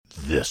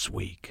This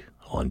week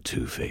on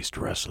Two-Faced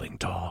Wrestling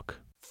Talk.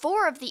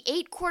 4 of the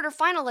 8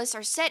 quarterfinalists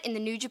are set in the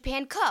New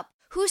Japan Cup.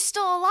 Who's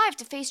still alive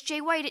to face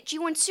Jay White at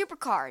G1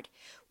 Supercard?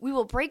 We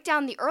will break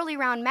down the early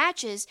round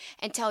matches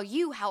and tell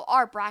you how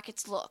our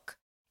brackets look.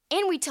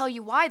 And we tell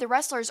you why the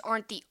wrestlers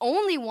aren't the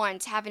only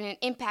ones having an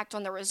impact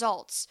on the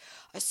results.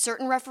 A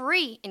certain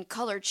referee in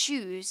colored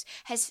shoes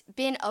has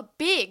been a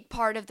big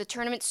part of the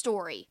tournament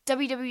story.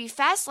 WWE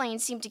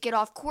Fastlane seemed to get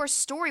off course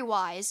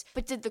story-wise,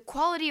 but did the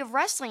quality of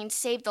wrestling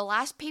save the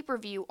last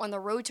pay-per-view on the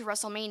road to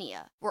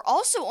WrestleMania? We're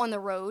also on the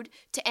road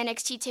to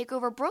NXT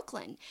TakeOver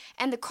Brooklyn,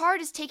 and the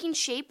card is taking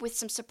shape with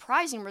some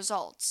surprising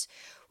results.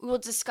 We will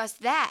discuss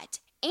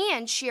that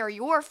and share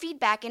your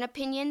feedback and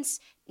opinions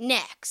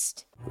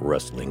next.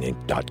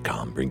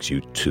 WrestlingInc.com brings you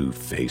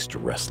Two-Faced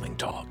Wrestling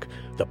Talk,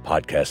 the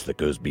podcast that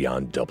goes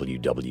beyond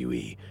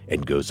WWE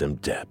and goes in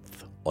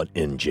depth on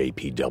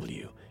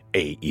NJPW,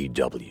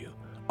 AEW,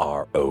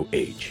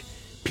 ROH,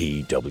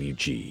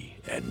 PWG,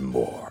 and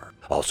more.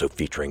 Also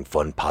featuring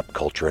fun pop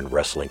culture and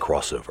wrestling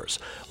crossovers,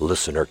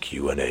 listener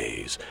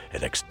Q&As,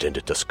 and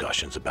extended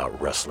discussions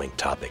about wrestling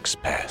topics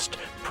past,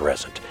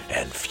 present,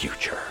 and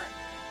future.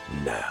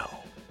 Now,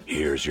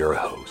 here's your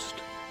host,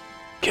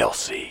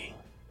 Kelsey.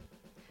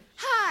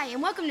 Hi,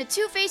 and welcome to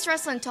Two-Faced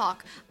Wrestling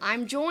Talk.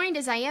 I'm joined,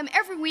 as I am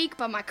every week,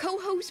 by my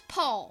co-host,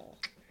 Paul.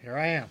 Here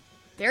I am.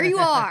 There you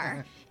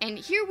are. And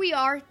here we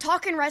are,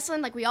 talking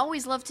wrestling like we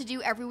always love to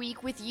do every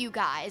week with you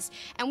guys.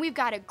 And we've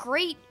got a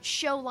great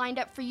show lined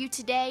up for you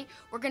today.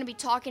 We're going to be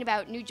talking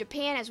about New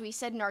Japan, as we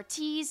said in our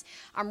tease.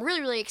 I'm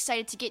really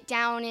excited to get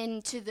down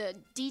into the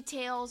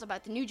details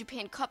about the New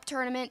Japan Cup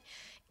tournament.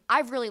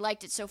 I've really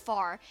liked it so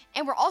far,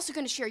 and we're also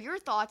going to share your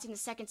thoughts in the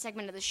second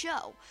segment of the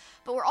show.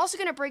 But we're also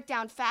going to break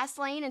down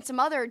Fastlane and some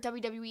other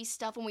WWE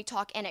stuff when we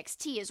talk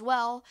NXT as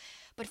well.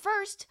 But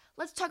first,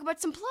 let's talk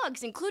about some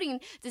plugs, including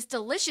this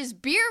delicious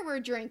beer we're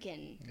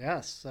drinking.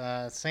 Yes,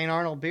 St.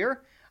 Arnold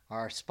Beer,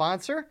 our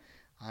sponsor.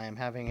 I am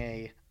having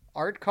a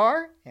art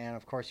car, and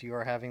of course you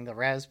are having the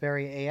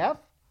Raspberry AF.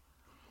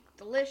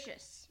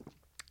 Delicious.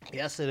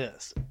 Yes, it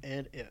is.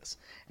 It is.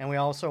 And we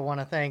also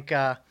want to thank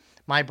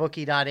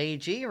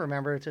mybookie.ag.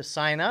 Remember to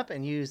sign up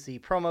and use the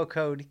promo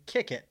code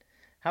KICKIT.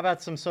 How about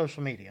some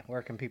social media?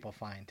 Where can people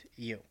find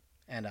you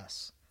and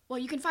us? Well,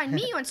 you can find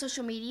me on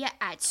social media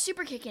at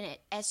SuperKickinIt,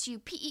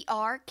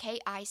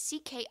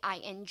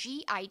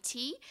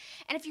 SuperKickingIt.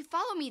 And if you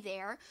follow me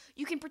there,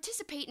 you can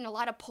participate in a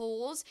lot of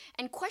polls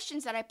and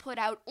questions that I put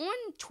out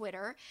on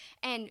Twitter,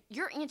 and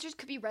your answers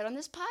could be read on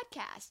this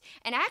podcast.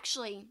 And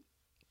actually,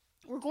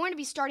 we're going to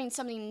be starting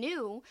something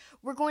new.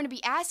 We're going to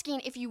be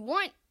asking if you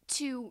want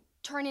to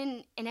turn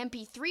in an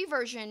MP3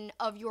 version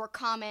of your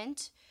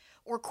comment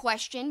or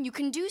question. You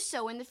can do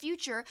so in the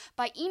future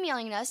by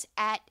emailing us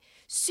at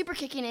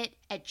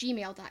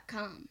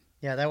superkickingit@gmail.com.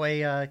 Yeah, that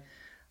way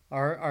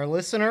our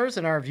listeners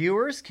and our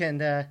viewers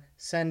can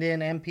send in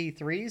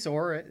MP3s,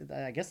 or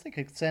I guess they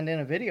could send in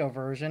a video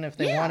version if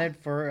they wanted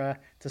for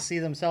to see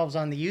themselves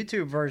on the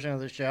YouTube version of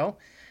the show.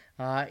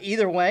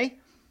 Either way,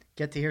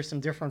 get to hear some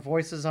different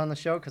voices on the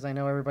show, because I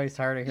know everybody's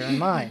tired of hearing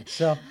mine.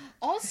 So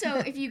also,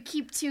 if you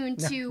keep tuned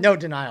to... No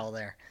denial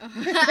there.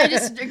 I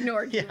just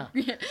ignored you.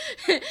 Yeah.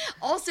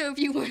 Also, if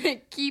you want to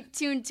keep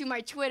tuned to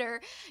my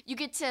Twitter, you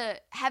get to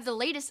have the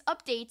latest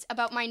updates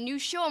about my new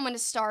show I'm going to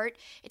start.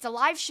 It's a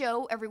live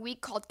show every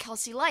week called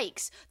Kelsey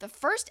Likes. The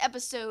first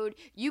episode,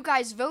 you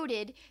guys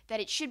voted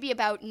that it should be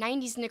about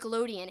 90s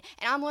Nickelodeon,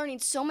 and I'm learning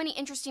so many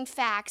interesting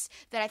facts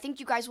that I think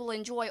you guys will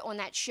enjoy on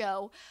that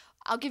show.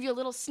 I'll give you a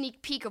little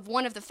sneak peek of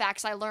one of the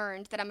facts I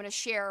learned that I'm going to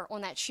share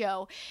on that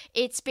show.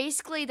 It's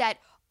basically that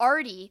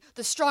Artie,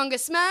 the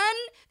strongest man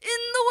in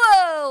the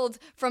world,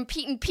 from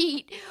Pete and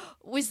Pete,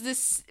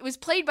 was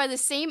played by the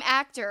same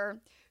actor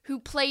who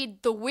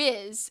played The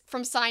Wiz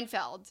from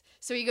Seinfeld.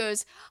 So he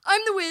goes,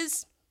 "I'm the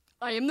Wiz.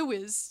 I am the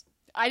Wiz."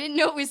 I didn't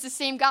know it was the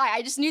same guy.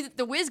 I just knew that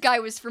the Wiz guy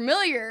was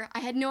familiar. I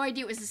had no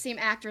idea it was the same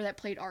actor that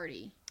played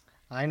Artie.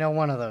 I know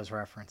one of those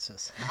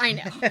references. I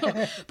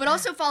know. But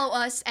also follow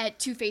us at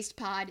Two-Faced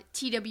Pod,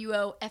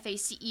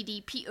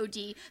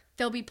 TWOFACEDPOD.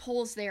 There'll be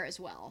polls there as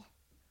well.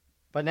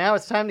 But now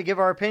it's time to give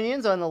our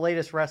opinions on the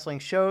latest wrestling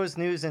shows,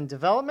 news, and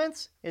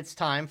developments. It's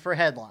time for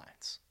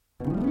headlines.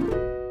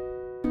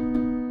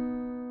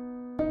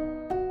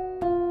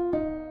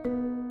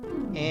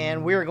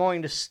 And we're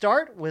going to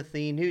start with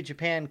the New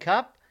Japan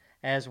Cup.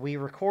 As we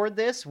record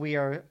this, we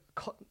are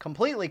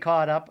completely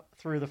caught up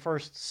through the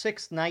first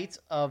 6 nights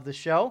of the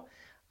show.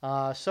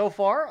 So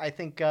far, I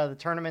think the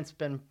tournament's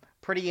been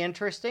pretty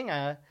interesting.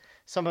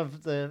 Some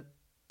of the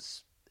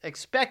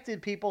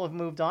expected people have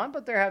moved on,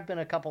 but there have been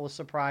a couple of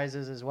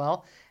surprises as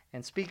well.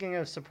 And speaking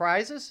of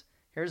surprises,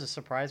 here's a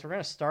surprise. We're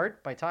going to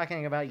start by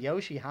talking about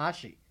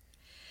Yoshihashi.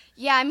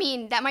 Yeah, I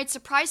mean, that might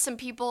surprise some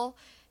people,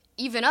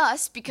 even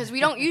us, because we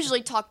don't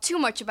usually talk too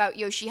much about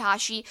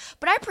Yoshihashi,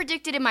 but I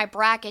predicted in my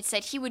brackets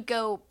that he would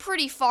go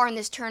pretty far in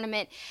this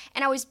tournament,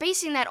 and I was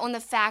basing that on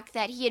the fact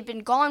that he had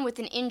been gone with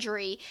an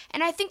injury,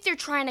 and I think they're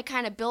trying to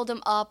kind of build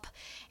him up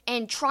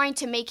and trying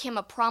to make him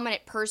a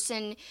prominent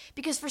person,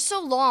 because for so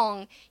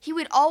long, he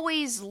would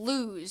always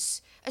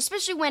lose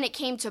especially when it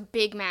came to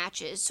big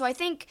matches. So I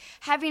think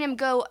having him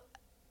go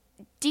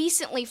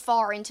decently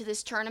far into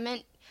this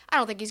tournament, I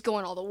don't think he's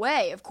going all the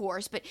way, of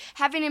course, but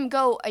having him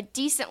go a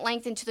decent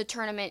length into the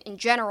tournament in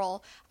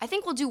general, I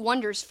think will do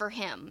wonders for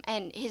him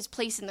and his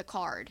place in the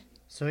card.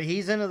 So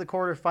he's into the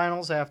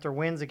quarterfinals after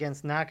wins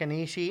against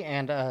Nakanishi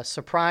and a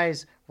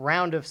surprise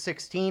round of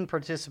 16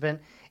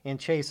 participant in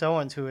Chase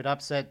Owens, who had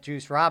upset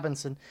Juice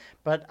Robinson.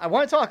 But I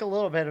want to talk a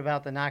little bit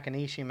about the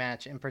Nakanishi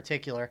match in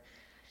particular.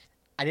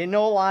 I didn't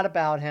know a lot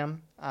about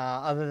him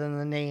other than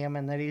the name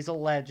and that he's a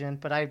legend,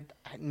 but I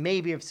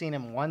maybe have seen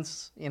him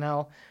once,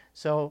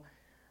 So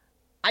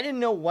I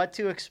didn't know what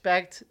to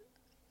expect,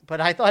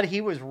 but I thought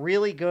he was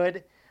really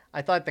good.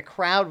 I thought the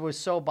crowd was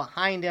so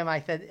behind him. I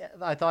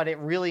thought it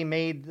really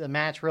made the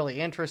match really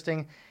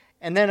interesting.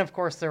 And then, of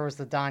course, there was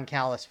the Don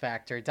Callis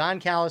factor. Don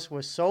Callis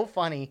was so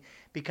funny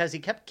because he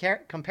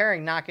kept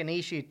comparing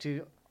Nakanishi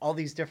to all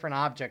these different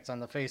objects on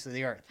the face of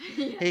the earth.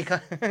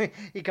 Yes.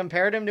 He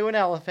compared him to an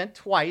elephant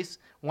twice,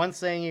 once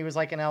saying he was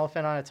like an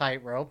elephant on a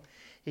tightrope.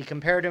 He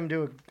compared him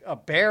to a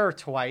bear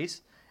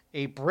twice,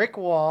 a brick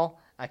wall,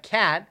 a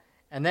cat,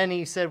 and then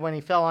he said when he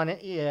fell on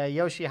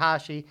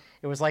Yoshihashi,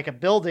 it was like a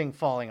building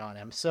falling on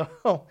him. So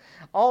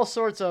all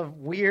sorts of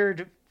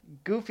weird,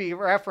 goofy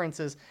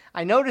references.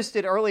 I noticed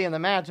it early in the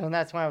match, and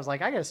that's why I was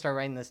like, I got to start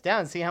writing this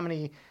down and see how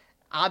many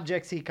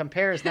objects he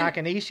compares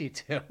Nakanishi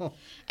to.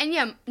 And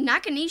yeah,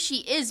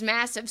 Nakanishi is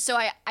massive, so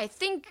I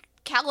think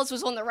Callis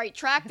was on the right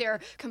track there,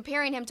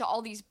 comparing him to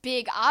all these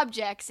big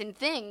objects and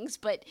things,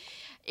 but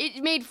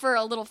it made for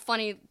a little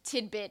funny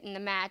tidbit in the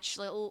match,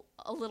 a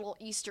little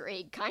Easter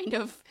egg kind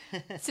of,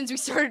 since we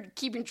started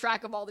keeping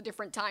track of all the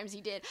different times he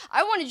did.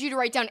 I wanted you to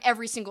write down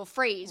every single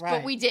phrase,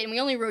 but we didn't.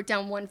 We only wrote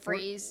down one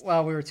phrase.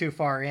 Well, we were too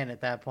far in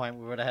at that point.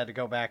 We would have had to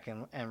go back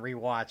and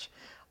rewatch.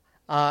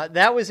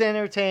 That was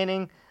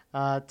entertaining.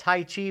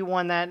 Tai Chi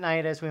won that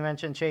night, as we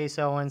mentioned, Chase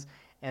Owens,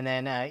 and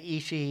then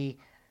Ishii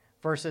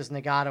versus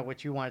Nagata,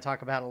 which you want to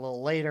talk about a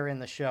little later in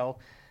the show.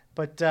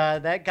 But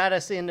that got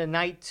us into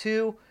night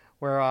 2,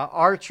 where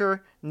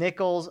Archer,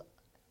 Nichols,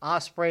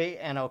 Ospreay,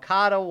 and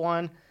Okada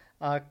won.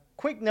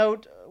 Quick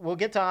note, we'll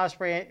get to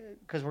Ospreay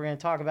because we're going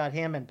to talk about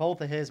him and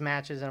both of his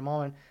matches in a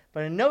moment.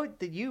 But a note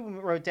that you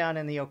wrote down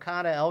in the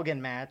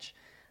Okada-Elgin match,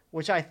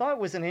 which I thought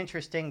was an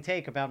interesting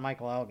take about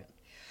Michael Elgin.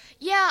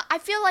 Yeah, I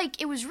feel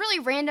like it was really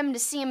random to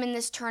see him in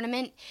this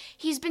tournament.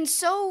 He's been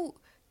so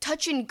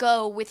touch and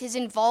go with his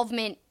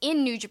involvement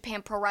in New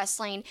Japan Pro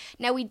Wrestling.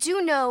 Now, we do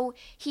know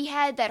he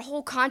had that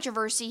whole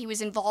controversy he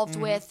was involved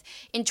with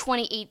in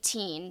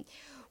 2018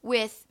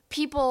 with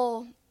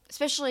people,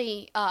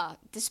 especially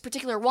this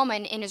particular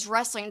woman in his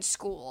wrestling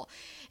school.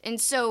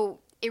 And so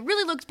it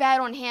really looked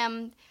bad on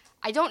him.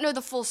 I don't know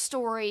the full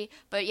story,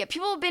 but yeah,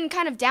 people have been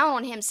kind of down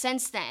on him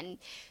since then.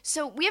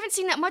 So we haven't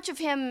seen that much of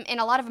him in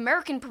a lot of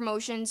American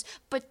promotions,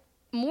 but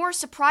more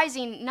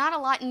surprising, not a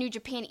lot in New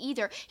Japan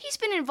either. He's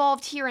been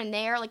involved here and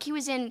there. Like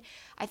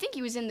I think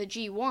he was in the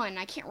G1.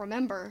 I can't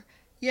remember.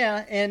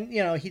 Yeah, and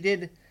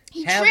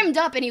he trimmed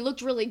up and he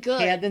looked really good.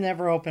 He had the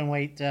Never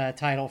Openweight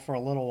title for a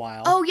little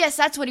while. Oh yes,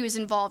 that's what he was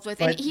involved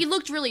with. And he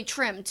looked really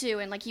trim too,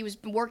 and like he was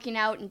working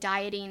out and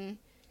dieting.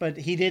 But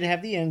he did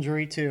have the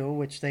injury too,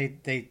 which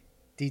they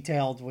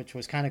detailed, which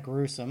was kind of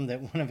gruesome, that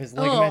one of his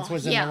ligaments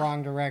was in the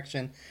wrong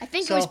direction. I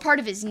think it was part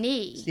of his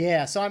knee.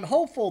 Yeah, so I'm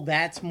hopeful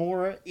that's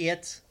more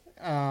it.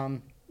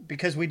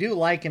 Because we do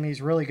like him.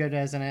 He's really good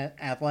as an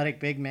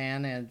athletic big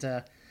man,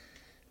 and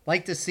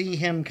like to see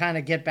him kind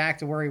of get back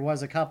to where he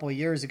was a couple of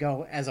years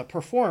ago as a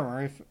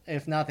performer,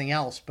 if nothing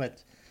else.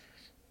 But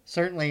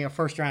certainly a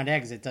first-round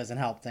exit doesn't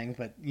help things,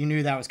 but you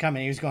knew that was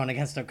coming. He was going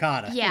against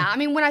Okada. Yeah, I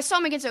mean, when I saw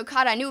him against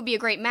Okada, I knew it would be a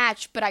great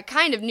match, but I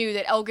kind of knew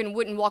that Elgin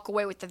wouldn't walk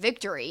away with the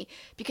victory.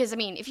 Because, I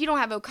mean, if you don't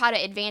have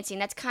Okada advancing,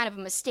 that's kind of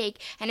a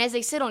mistake. And as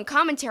they said on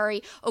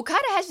commentary,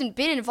 Okada hasn't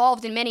been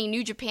involved in many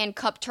New Japan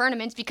Cup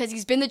tournaments because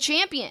he's been the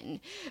champion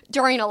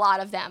during a lot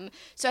of them.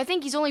 So I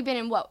think he's only been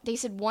in, they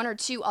said 1 or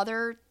 2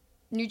 other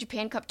New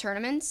Japan Cup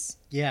tournaments?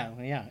 Yeah.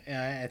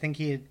 I think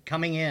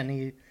coming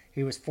in,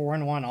 he was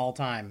 4-1 all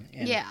time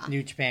in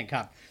New Japan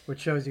Cup, which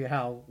shows you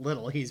how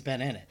little he's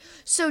been in it.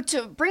 So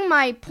to bring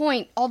my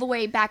point all the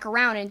way back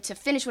around and to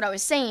finish what I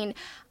was saying,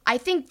 I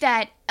think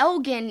that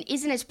Elgin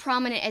isn't as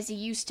prominent as he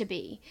used to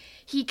be.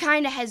 He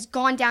kind of has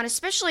gone down,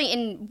 especially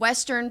in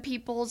Western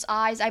people's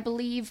eyes, I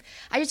believe.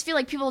 I just feel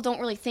like people don't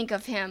really think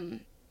of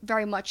him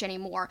very much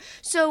anymore.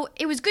 So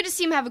it was good to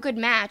see him have a good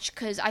match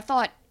because I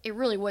thought it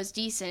really was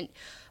decent.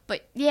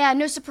 But yeah,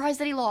 no surprise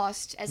that he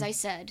lost, as I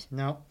said.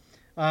 No.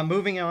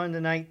 Moving on to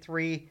night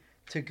 3,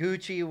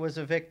 Taguchi was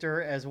a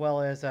victor, as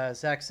well as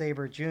Zack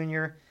Sabre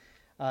Jr.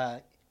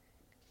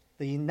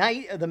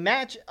 The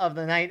match of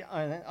the night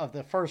of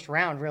the first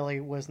round really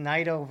was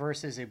Naito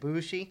versus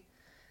Ibushi,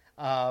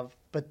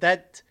 but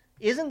that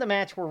isn't the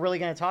match we're really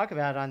going to talk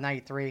about on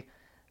night 3.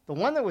 The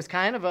one that was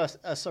kind of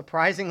a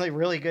surprisingly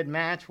really good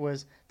match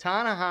was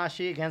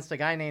Tanahashi against a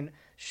guy named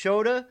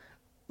Shota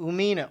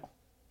Umino,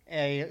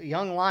 a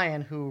young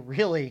lion who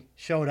really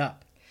showed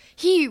up.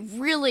 He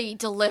really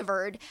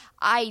delivered.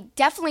 I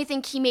definitely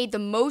think he made the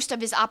most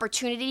of his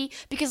opportunity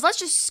because let's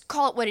just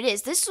call it what it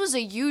is. This was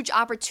a huge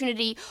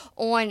opportunity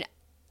on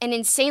an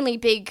insanely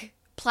big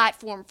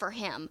platform for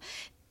him.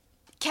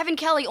 Kevin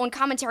Kelly on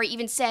commentary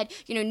even said,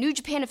 New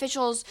Japan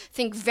officials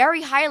think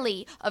very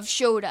highly of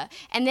Shota.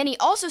 And then he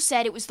also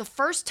said it was the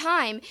first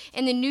time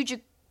in the New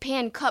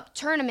Japan Cup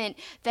tournament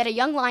that a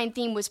Young Lion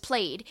theme was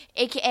played,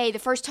 aka the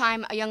first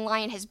time a Young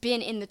Lion has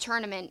been in the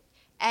tournament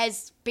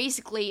as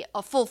basically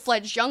a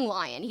full-fledged Young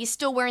Lion. He's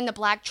still wearing the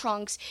black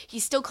trunks.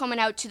 He's still coming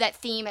out to that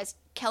theme as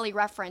Kelly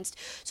referenced.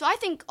 So I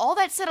think all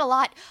that said a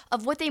lot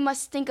of what they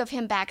must think of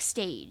him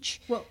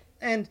backstage. Well,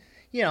 and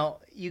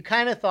you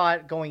kind of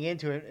thought going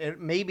into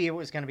it, maybe it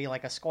was going to be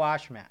like a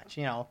squash match.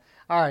 All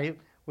right,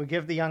 we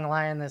give the Young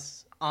Lion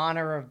this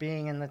honor of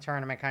being in the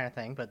tournament kind of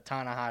thing, but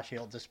Tanahashi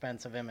will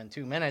dispense of him in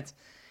 2 minutes.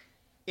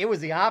 It was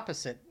the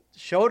opposite.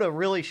 Shota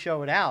really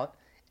showed out,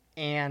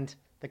 and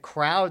the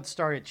crowd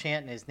started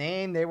chanting his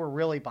name. They were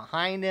really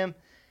behind him.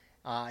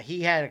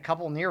 He had a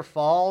couple near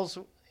falls,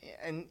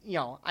 and,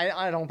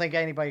 I don't think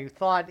anybody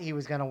thought he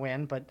was going to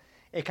win, but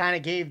it kind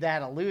of gave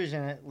that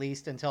illusion, at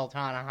least, until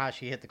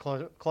Tanahashi hit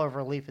the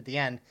clover leaf at the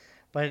end.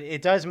 But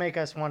it does make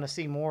us want to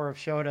see more of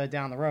Shota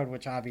down the road,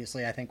 which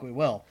obviously I think we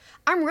will.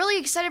 I'm really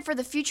excited for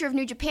the future of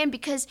New Japan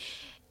because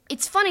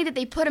it's funny that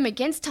they put him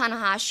against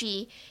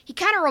Tanahashi. He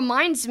kind of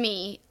reminds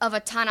me of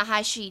a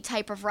Tanahashi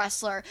type of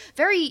wrestler.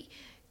 Very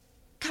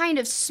kind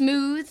of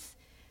smooth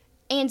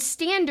and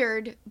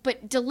standard,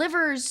 but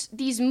delivers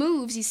these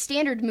moves, these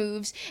standard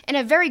moves, in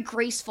a very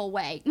graceful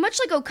way, much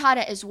like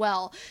Okada as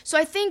well. So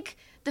I think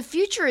the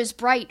future is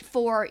bright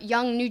for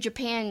young New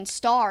Japan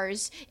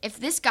stars if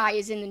this guy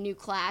is in the new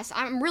class.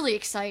 I'm really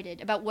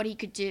excited about what he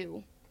could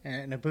do.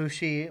 And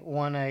Ibushi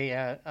won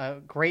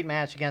a great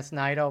match against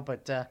Naito,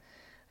 but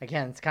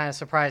again, it's kind of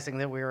surprising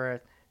that we were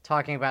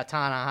talking about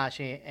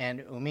Tanahashi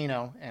and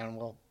Umino, and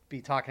we'll be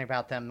talking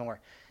about them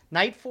more.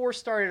 Night 4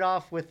 started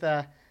off with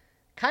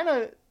kind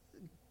of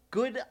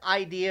good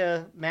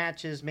idea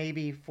matches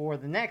maybe for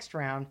the next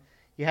round.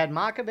 You had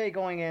Makabe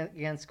going in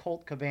against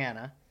Colt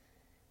Cabana.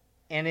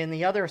 And in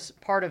the other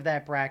part of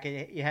that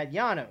bracket, you had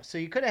Yano. So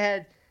you could have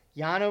had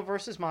Yano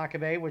versus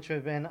Makabe, which would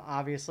have been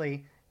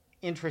obviously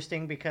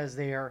interesting because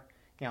they are,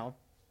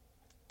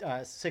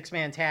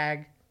 six-man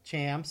tag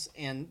champs,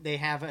 and they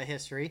have a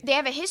history. They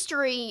have a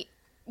history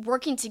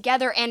working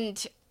together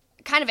and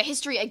kind of a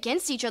history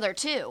against each other,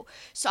 too.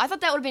 So I thought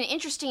that would have been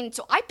interesting.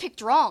 So I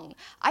picked wrong.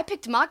 I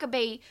picked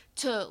Makabe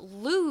to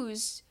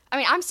lose.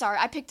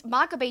 I picked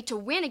Makabe to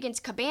win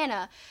against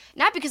Cabana,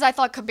 not because I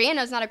thought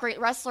Cabana is not a great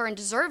wrestler and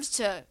deserves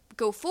to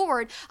go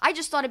forward. I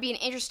just thought it'd be an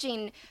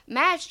interesting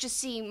match to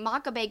see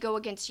Makabe go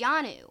against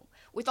Yano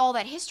with all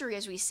that history,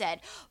 as we said.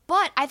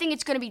 But I think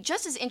it's going to be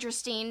just as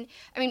interesting.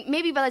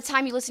 Maybe by the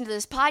time you listen to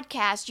this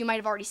podcast, you might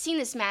have already seen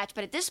this match,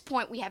 but at this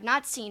point, we have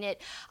not seen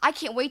it. I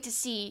can't wait to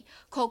see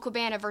Colt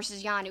Cabana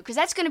versus Yano, because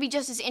that's going to be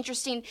just as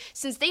interesting,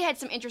 since they had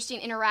some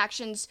interesting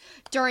interactions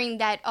during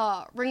that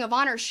Ring of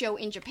Honor show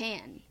in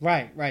Japan.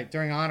 Right.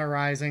 During Honor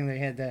Rising,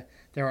 they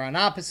were on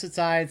opposite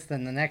sides.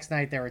 Then the next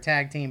night, they were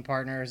tag team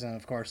partners. And,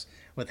 of course,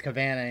 with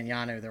Cabana and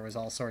Yano, there was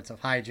all sorts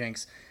of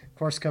hijinks. Of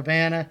course,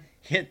 Cabana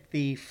hit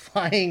the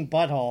flying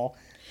butthole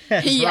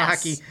as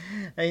Rocky.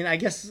 I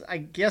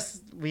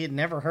guess we had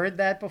never heard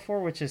that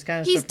before, which is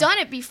kind of... He's done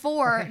it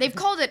before. They've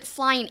called it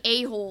flying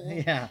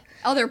a-hole. Yeah.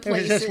 Other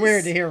places. It was just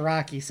weird to hear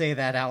Rocky say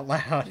that out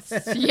loud.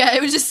 Yeah,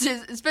 it was just,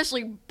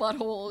 especially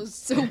butthole is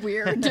so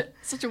weird.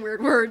 Such a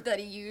weird word that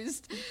he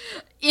used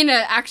in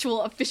an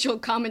actual official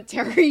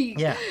commentary.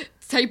 Yeah.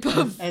 Type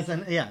of... As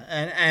an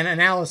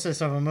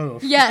analysis of a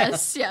move.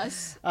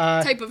 Yes.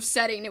 Type of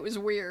setting. It was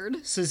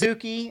weird.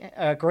 Suzuki,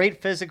 a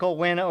great physical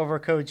win over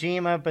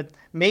Kojima, but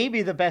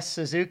maybe the best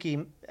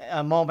Suzuki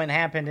moment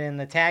happened in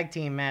the tag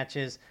team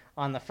matches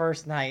on the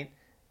first night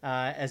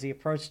as he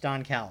approached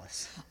Don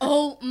Callis.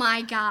 Oh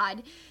my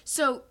God.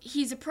 So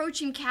he's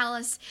approaching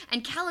Callis,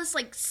 and Callis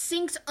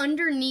sinks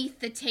underneath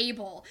the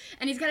table,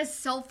 and he's got his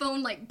cell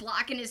phone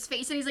blocking his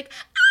face, and he's like,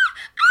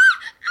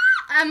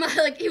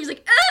 he was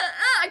like,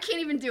 I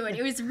can't even do it.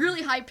 It was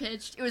really high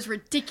pitched. It was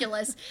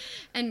ridiculous.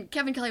 And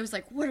Kevin Kelly was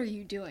like, what are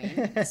you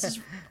doing? This is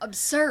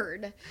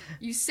absurd.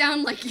 You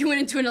sound like you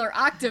went into another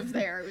octave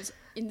there. It was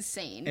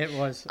insane. It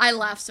was. I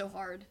laughed so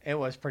hard. It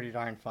was pretty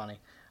darn funny.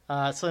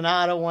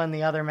 Sonata won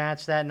the other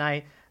match that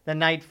night. Then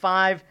night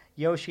 5,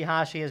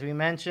 Yoshihashi, as we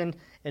mentioned,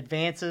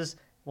 advances,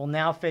 will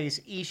now face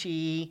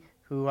Ishii,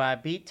 who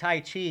beat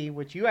Taichi,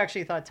 which you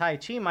actually thought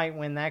Taichi might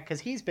win that because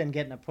he's been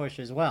getting a push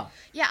as well.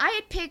 Yeah, I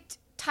had picked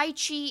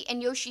Taichi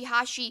and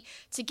Yoshihashi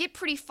to get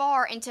pretty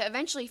far and to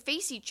eventually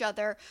face each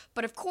other,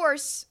 but of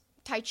course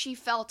Taichi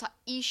fell to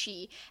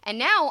Ishii, and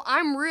now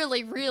I'm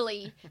really,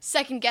 really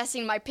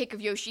second-guessing my pick of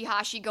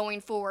Yoshihashi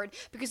going forward,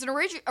 because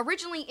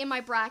originally in my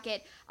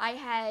bracket, I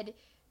had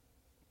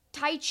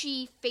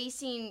Taichi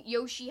facing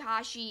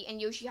Yoshihashi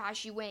and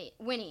Yoshihashi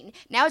winning.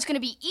 Now it's going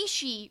to be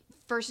Ishii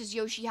versus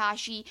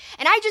Yoshihashi,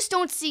 and I just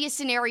don't see a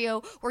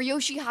scenario where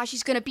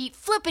Yoshihashi's gonna beat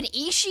flippin'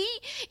 Ishii.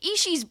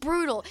 Ishii's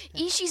brutal.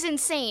 Ishii's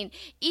insane.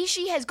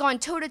 Ishii has gone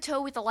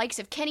toe-to-toe with the likes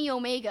of Kenny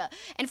Omega,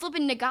 and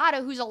flippin'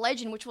 Nagata, who's a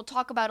legend, which we'll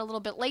talk about a little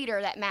bit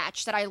later, that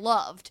match that I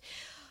loved.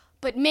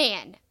 But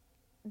man,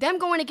 them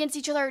going against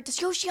each other, does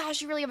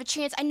Yoshihashi really have a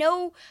chance?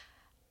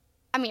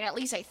 At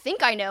least I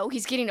think I know,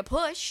 he's getting a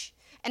push,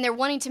 and they're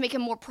wanting to make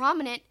him more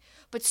prominent,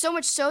 but so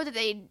much so that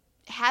they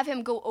have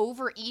him go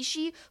over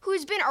Ishii,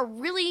 who's been a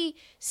really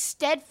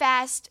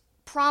steadfast,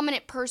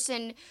 prominent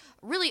person,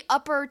 really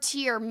upper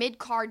tier,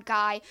 mid-card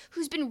guy,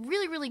 who's been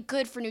really, really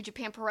good for New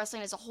Japan Pro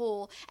Wrestling as a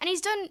whole, and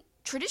he's done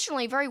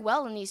traditionally very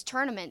well in these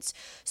tournaments.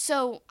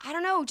 So, I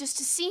don't know, just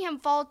to see him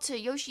fall to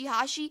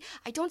Yoshihashi,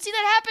 I don't see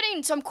that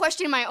happening, so I'm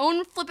questioning my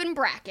own flippin'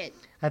 bracket.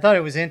 I thought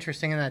it was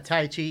interesting in that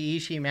Taichi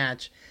Ishii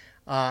match.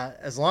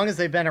 As long as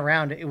they've been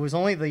around, it was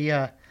only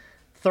the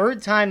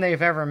third time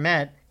they've ever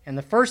met, and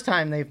the first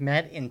time they've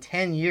met in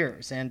 10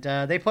 years. And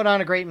they put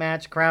on a great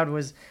match. Crowd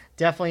was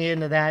definitely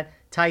into that.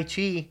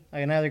 Taichi,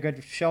 another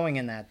good showing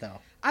in that, though.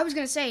 I was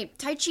going to say,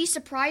 Taichi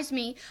surprised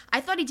me.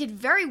 I thought he did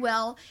very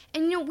well.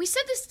 And, we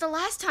said this the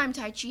last time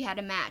Taichi had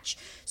a match.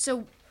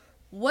 So,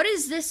 what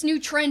is this new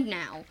trend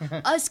now?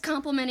 Us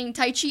complimenting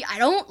Taichi? I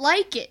don't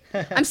like it.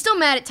 I'm still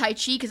mad at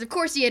Taichi because, of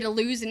course, he had to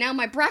lose, and now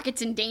my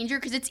bracket's in danger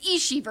because it's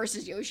Ishii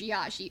versus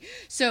Yoshihashi.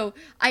 So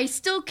I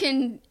still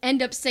can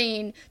end up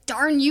saying,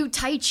 darn you,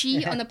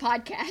 Taichi, on the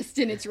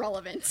podcast, and it's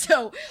relevant.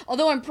 So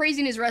although I'm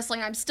praising his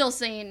wrestling, I'm still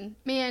saying,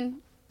 man,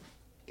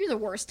 you're the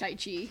worst,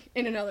 Taichi,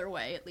 in another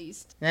way, at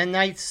least. Then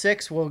night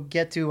 6, we'll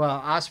get to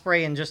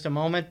Ospreay in just a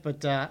moment, but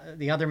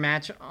the other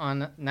match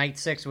on night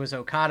 6 was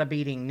Okada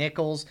beating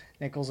Nichols.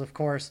 Nichols, of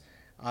course,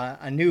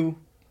 a new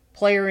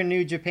player in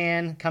New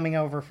Japan, coming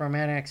over from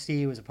NXT.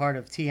 He was a part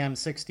of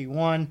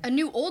TM61. A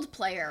new old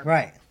player.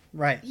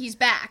 Right. He's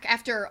back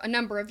after a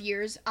number of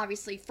years,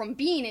 obviously, from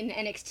being in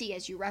NXT,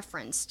 as you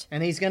referenced.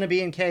 And he's going to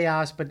be in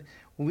Chaos, but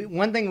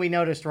one thing we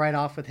noticed right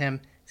off with him,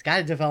 he's got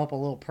to develop a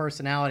little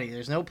personality.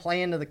 There's no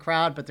play into the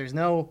crowd, but there's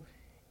no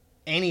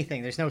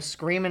anything. There's no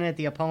screaming at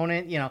the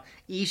opponent.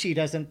 Ishii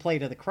doesn't play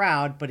to the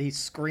crowd, but he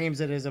screams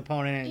at his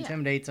opponent and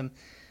intimidates him.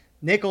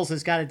 Nichols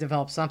has got to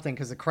develop something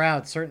because the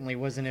crowd certainly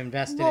wasn't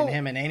invested in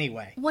him in any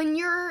way. When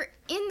you're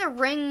in the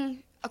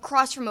ring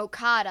across from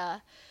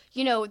Okada,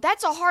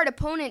 that's a hard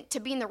opponent to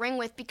be in the ring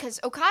with because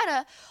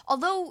Okada,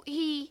 although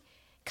he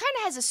kind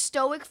of has a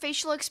stoic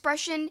facial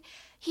expression,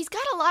 he's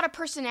got a lot of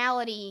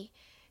personality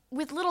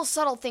with little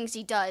subtle things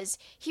he does.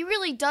 He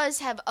really does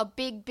have a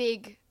big,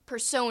 big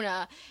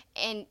persona,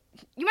 and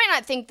you might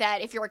not think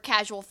that if you're a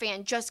casual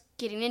fan just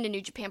getting into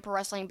New Japan Pro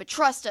Wrestling, but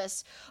trust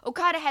us,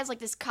 Okada has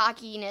this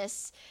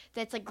cockiness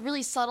that's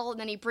really subtle, and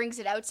then he brings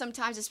it out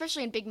sometimes,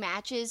 especially in big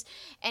matches,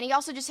 and he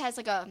also just has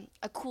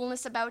a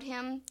coolness about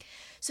him.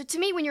 So to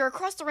me, when you're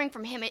across the ring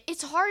from him,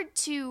 it's hard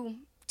to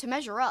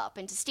measure up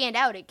and to stand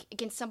out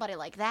against somebody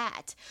like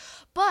that.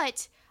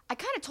 But I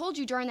kind of told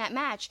you during that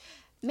match,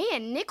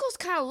 man, Nichols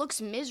kind of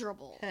looks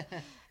miserable.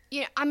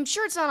 I'm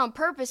sure it's not on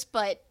purpose,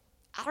 but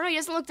I don't know, he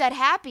doesn't look that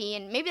happy,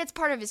 and maybe that's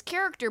part of his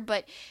character,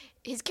 but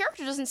his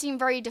character doesn't seem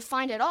very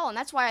defined at all, and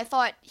that's why I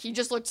thought he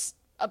just looked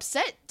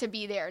upset to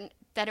be there, and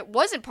that it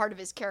wasn't part of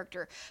his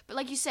character. But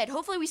like you said,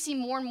 hopefully we see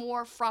more and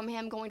more from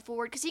him going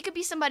forward, because he could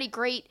be somebody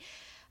great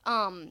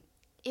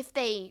if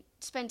they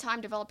spend time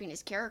developing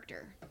his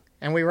character.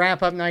 And we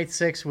wrap up night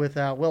 6 with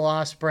Will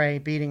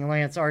Ospreay beating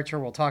Lance Archer.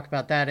 We'll talk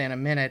about that in a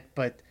minute,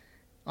 but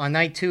on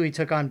night 2, he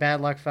took on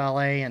Bad Luck Fale,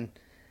 and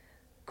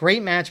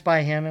great match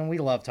by him, and we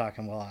love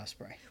talking Will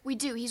Ospreay. We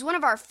do. He's one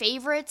of our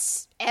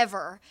favorites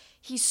ever.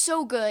 He's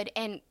so good,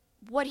 and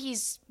what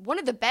he's one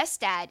of the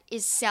best at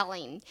is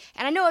selling.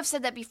 And I know I've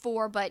said that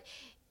before, but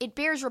it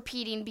bears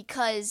repeating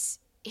because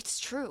it's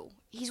true.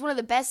 He's one of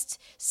the best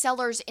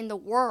sellers in the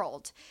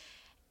world.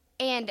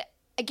 And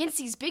against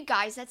these big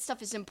guys, that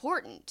stuff is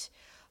important.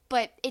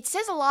 But it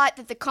says a lot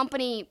that the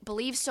company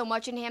believes so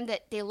much in him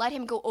that they let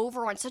him go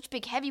over on such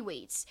big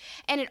heavyweights.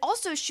 And it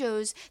also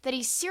shows that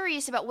he's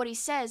serious about what he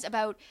says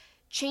about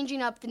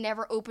changing up the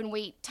never open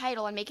weight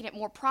title and making it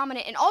more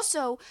prominent, and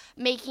also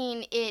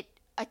making it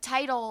a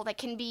title that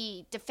can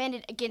be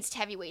defended against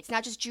heavyweights,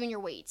 not just junior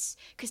weights,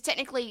 because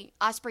technically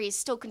Ospreay is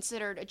still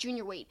considered a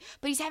junior weight,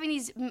 but he's having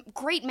these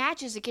great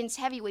matches against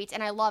heavyweights,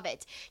 and I love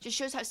it. Just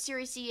shows how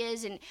serious he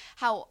is, and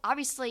how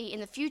obviously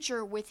in the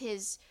future with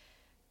his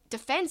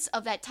defense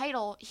of that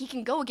title, he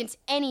can go against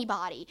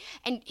anybody.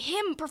 And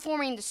him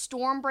performing the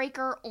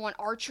Stormbreaker on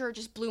Archer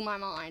just blew my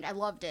mind. I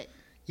loved it.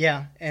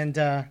 Yeah, and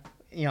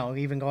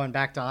even going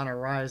back to Honor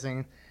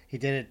Rising, he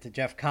did it to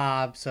Jeff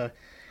Cobb, so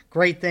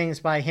great things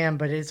by him.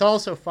 But it's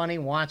also funny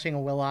watching a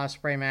Will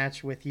Ospreay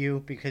match with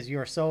you because you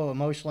are so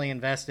emotionally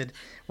invested.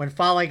 When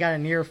Fale got a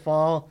near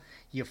fall,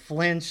 you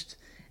flinched.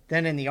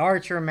 Then in the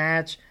Archer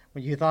match,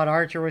 when you thought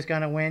Archer was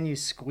going to win, you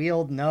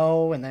squealed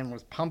no and then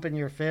was pumping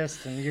your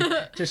fist, and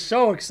you're just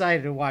so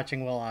excited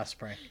watching Will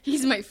Ospreay.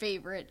 He's my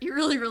favorite. He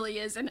really, really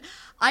is. And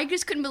I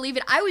just couldn't believe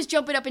it. I was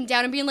jumping up and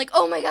down and being like,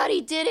 oh my God, he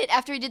did it.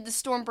 After he did the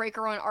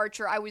Stormbreaker on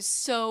Archer, I was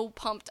so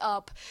pumped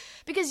up.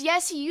 Because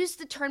yes, he used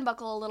the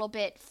turnbuckle a little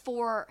bit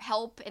for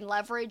help and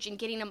leverage and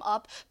getting him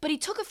up, but he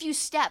took a few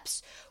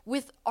steps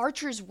with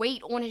Archer's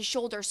weight on his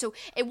shoulder. So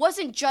it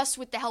wasn't just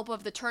with the help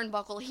of the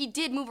turnbuckle. He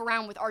did move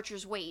around with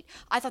Archer's weight.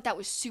 I thought that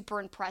was super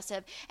impressive.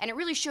 And it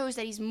really shows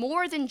that he's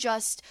more than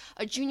just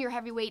a junior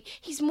heavyweight.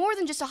 He's more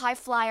than just a high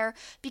flyer,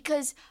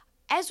 because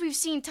as we've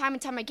seen time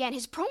and time again,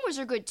 his promos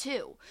are good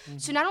too. Mm-hmm.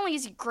 So not only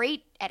is he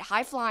great at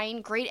high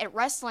flying, great at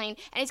wrestling,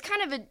 and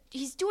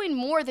he's doing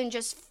more than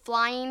just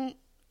flying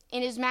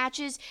in his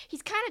matches.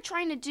 He's kind of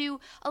trying to do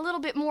a little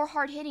bit more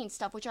hard-hitting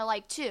stuff, which I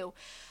like too.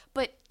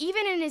 But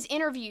even in his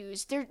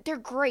interviews, they're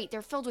great.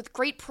 They're filled with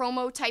great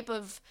promo type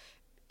of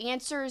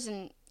answers,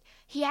 and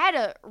he had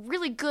a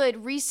really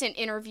good recent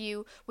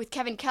interview with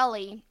Kevin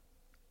Kelly.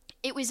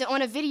 It was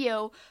on a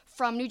video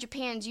from New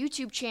Japan's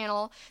YouTube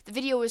channel. The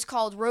video was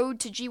called Road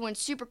to G1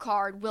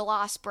 Supercard, Will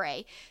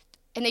Ospreay.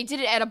 And they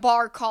did it at a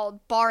bar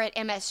called Bar at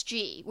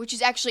MSG, which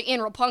is actually in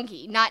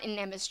Roppongi, not in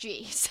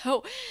MSG.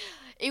 So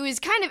it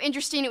was kind of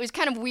interesting. It was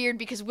kind of weird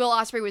because Will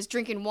Ospreay was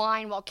drinking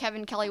wine while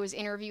Kevin Kelly was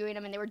interviewing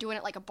him, and they were doing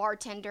it like a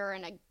bartender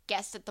and a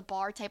guest at the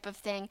bar type of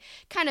thing.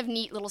 Kind of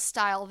neat little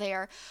style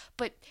there.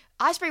 But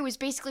Ospreay was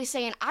basically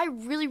saying, I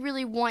really,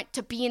 really want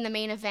to be in the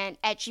main event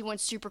at G1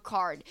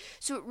 Supercard.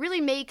 So it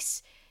really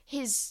makes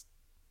his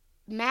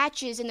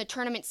matches in the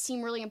tournament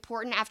seem really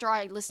important after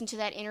I listened to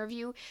that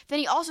interview. Then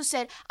he also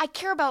said, I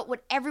care about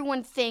what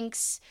everyone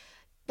thinks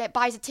that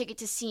buys a ticket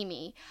to see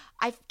me.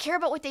 I care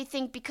about what they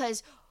think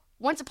because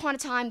once upon a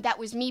time, that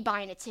was me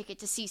buying a ticket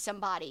to see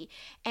somebody.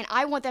 And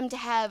I want them to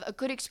have a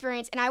good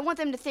experience, and I want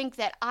them to think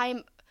that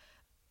I'm,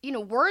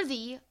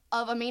 worthy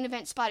of a main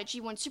event spot at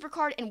G1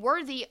 Supercard and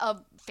worthy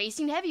of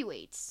facing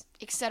heavyweights,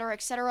 etc.,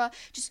 etc.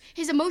 Just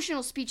his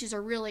emotional speeches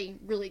are really,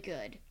 really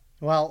good.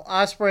 Well,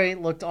 Ospreay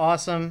looked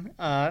awesome.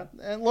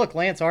 And look,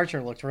 Lance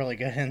Archer looked really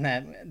good in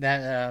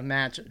that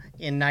match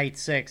in night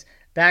 6.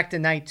 Back to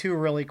night 2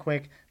 really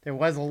quick. There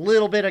was a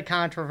little bit of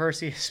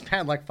controversy.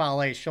 Spadlak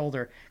Fale's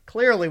shoulder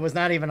clearly was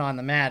not even on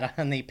the mat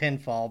on the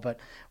pinfall, but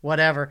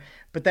whatever.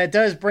 But that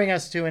does bring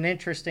us to an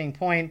interesting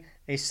point.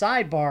 A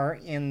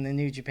sidebar in the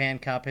New Japan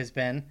Cup has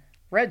been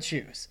Red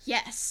Shoes.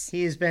 Yes.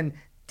 He's been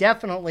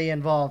definitely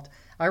involved.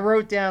 I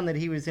wrote down that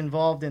he was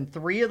involved in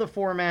 3 of the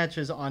 4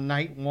 matches on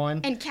night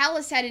 1. And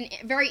Callis had a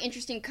very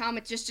interesting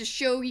comment just to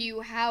show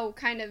you how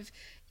kind of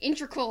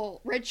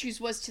integral Red Shoes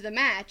was to the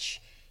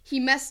match. He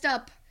messed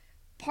up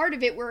part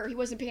of it where he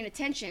wasn't paying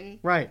attention.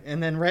 Right,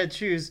 and then Red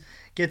Shoes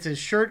gets his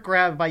shirt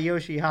grabbed by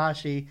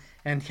Yoshihashi,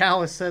 and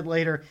Callis said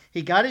later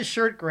he got his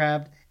shirt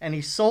grabbed and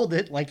he sold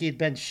it like he'd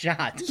been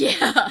shot.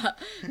 Yeah.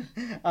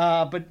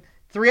 But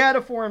 3 out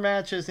of 4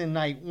 matches in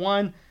night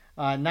 1.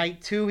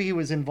 Night 2, he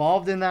was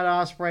involved in that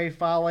Ospreay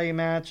Fale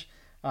match.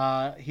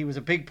 He was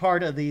a big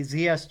part of the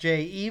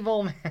ZSJ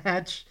Evil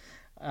match.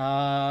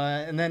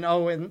 And then,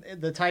 in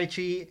the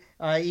Taichi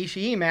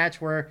Ishii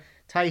match where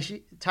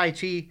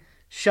Taichi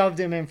shoved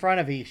him in front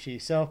of Ishii.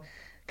 So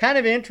kind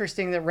of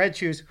interesting that Red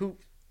Shoes, who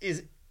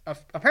is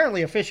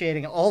apparently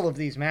officiating all of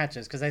these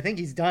matches, because I think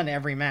he's done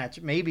every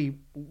match. Maybe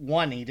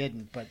one he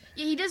didn't, but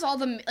yeah, he does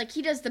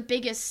he does the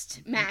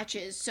biggest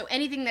matches. So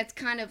anything that's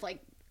kind of like,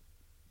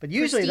 but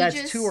usually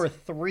that's 2 or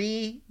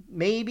 3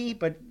 maybe.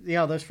 But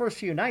those first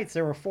few nights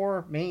there were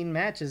 4 main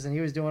matches, and he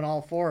was doing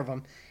all 4 of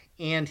them.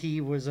 And he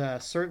was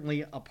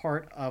certainly a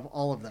part of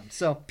all of them.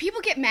 So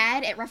people get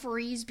mad at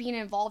referees being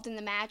involved in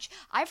the match.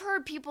 I've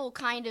heard people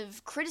kind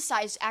of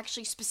criticize,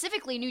 actually,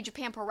 specifically New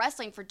Japan Pro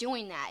Wrestling for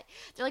doing that.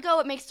 They're like,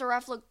 oh, it makes the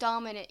ref look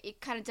dumb, and it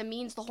kind of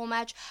demeans the whole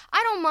match.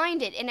 I don't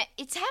mind it. And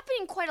it's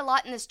happening quite a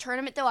lot in this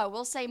tournament, though, I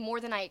will say, more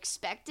than I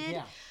expected.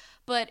 Yeah.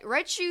 But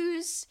Red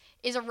Shoes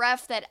is a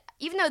ref that,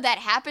 even though that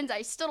happens,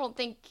 I still don't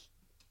think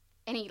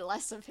any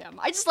less of him.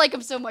 I just like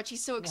him so much.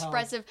 He's so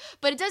expressive. Wow.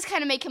 But it does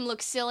kind of make him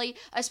look silly,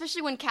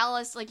 especially when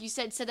Callis, like you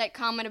said that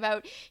comment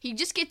about he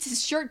just gets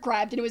his shirt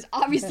grabbed, and it was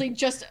obviously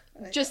just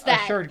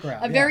that. A shirt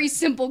grab. A very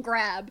simple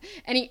grab.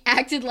 And he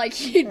acted like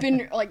he'd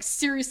been like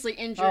seriously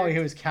injured. Oh, he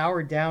was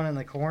cowered down in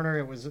the corner.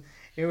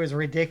 It was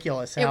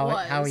ridiculous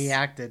how he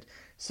acted.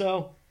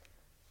 So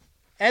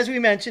as we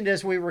mentioned,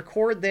 as we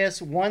record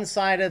this, one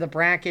side of the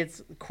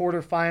brackets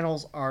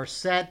quarterfinals are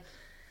set.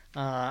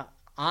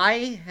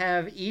 I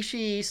have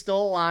Ishii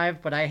still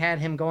alive, but I had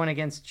him going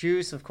against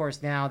Juice. Of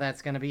course, now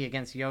that's going to be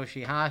against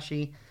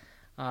Yoshihashi.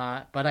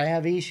 But I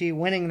have Ishii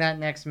winning that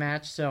next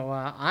match, so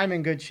I'm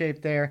in good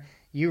shape there.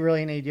 You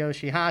really need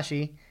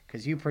Yoshihashi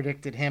because you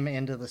predicted him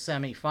into the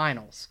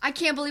semifinals. I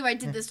can't believe I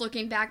did this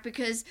looking back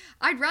because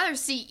I'd rather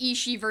see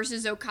Ishii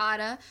versus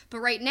Okada, but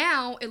right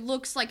now it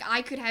looks like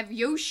I could have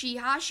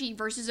Yoshihashi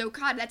versus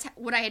Okada. That's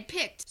what I had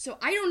picked. So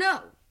I don't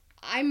know.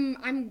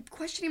 I'm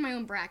questioning my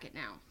own bracket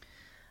now.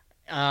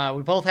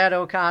 We both had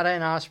Okada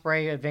and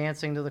Ospreay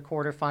advancing to the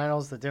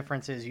quarterfinals. The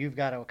difference is you've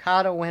got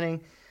Okada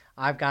winning.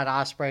 I've got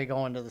Ospreay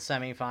going to the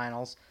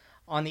semifinals.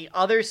 On the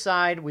other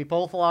side, we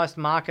both lost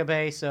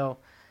Makabe, so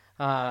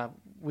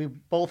we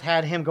both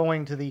had him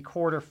going to the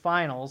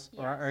quarterfinals.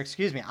 Yes. Or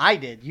excuse me, I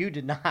did. You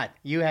did not.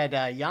 You had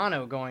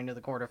Yano going to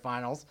the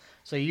quarterfinals,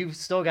 so you've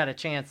still got a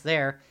chance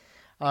there.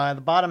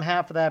 The bottom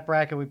half of that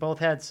bracket, we both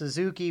had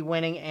Suzuki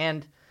winning,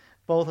 and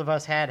both of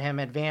us had him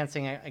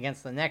advancing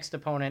against the next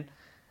opponent.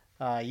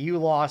 You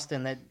lost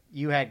in that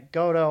you had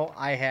Goto.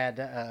 I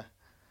had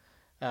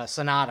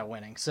Sonata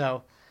winning.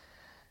 So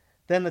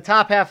then the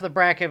top half of the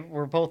bracket,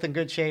 we're both in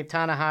good shape.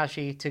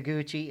 Tanahashi,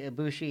 Taguchi,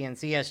 Ibushi, and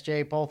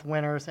CSJ, both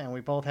winners, and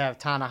we both have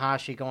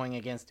Tanahashi going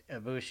against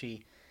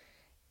Ibushi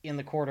in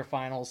the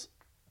quarterfinals,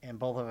 and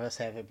both of us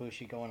have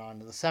Ibushi going on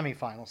to the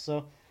semifinals.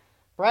 So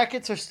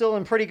brackets are still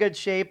in pretty good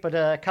shape, but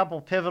a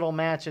couple pivotal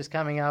matches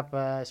coming up,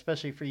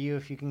 especially for you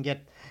if you can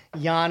get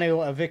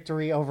Yano a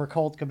victory over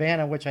Colt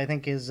Cabana, which I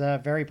think is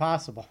very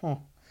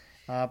possible.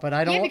 But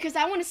I don't. Yeah, because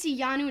I want to see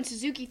Yano and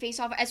Suzuki face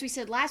off. As we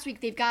said last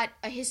week, they've got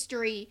a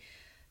history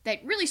that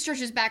really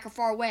stretches back a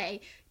far way.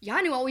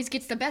 Yano always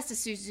gets the best of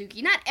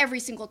Suzuki. Not every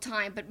single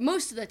time, but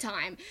most of the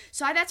time.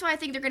 So that's why I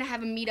think they're going to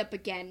have a meet up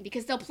again,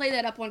 because they'll play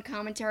that up on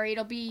commentary.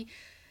 It'll be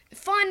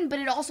fun, but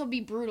it'll also be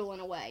brutal in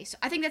a way. So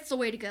I think that's the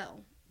way to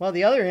go. Well,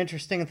 the other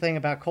interesting thing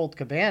about Colt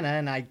Cabana,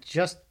 and I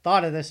just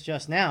thought of this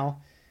just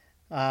now,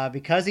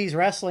 because he's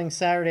wrestling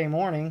Saturday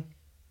morning,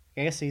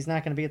 I guess he's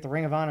not going to be at the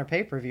Ring of Honor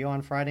pay-per-view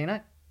on Friday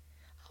night.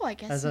 Oh, I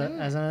guess as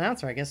an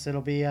announcer. I guess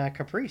it'll be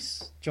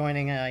Caprice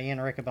joining Ian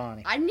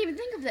Riccaboni. I didn't even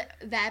think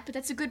of that, but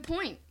that's a good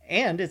point.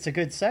 And it's a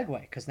good segue,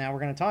 because now we're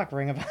going to talk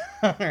Ring of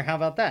Honor. How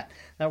about that?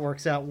 That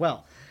works out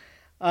well.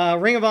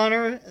 Ring of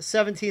Honor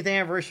 17th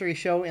anniversary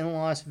show in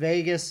Las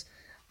Vegas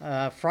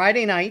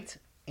Friday night,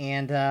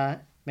 and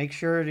make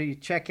sure to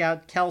check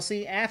out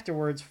Kelsey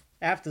afterwards,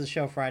 after the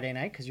show Friday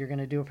night, because you're going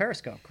to do a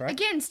Periscope, correct?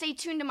 Again, stay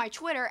tuned to my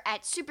Twitter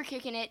at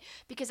SuperKickingIt,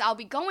 because I'll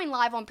be going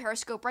live on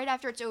Periscope right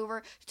after it's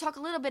over to talk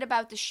a little bit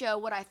about the show,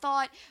 what I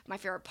thought, my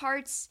favorite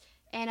parts,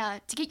 and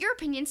to get your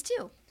opinions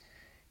too.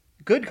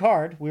 Good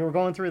card. We were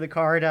going through the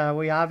card.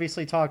 We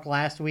obviously talked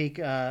last week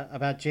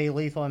about Jay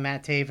Lethal and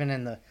Matt Taven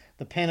and the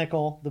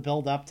pinnacle, the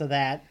build up to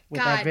that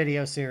with that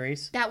video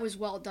series. That was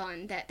well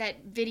done.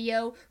 That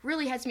video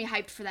really has me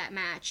hyped for that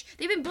match.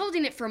 They've been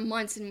building it for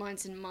months and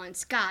months and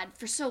months. God,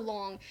 for so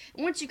long.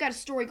 And once you've got a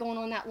story going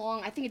on that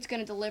long, I think it's going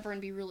to deliver and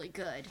be really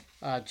good.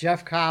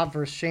 Jeff Cobb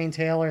versus Shane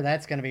Taylor.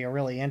 That's going to be a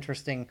really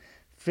interesting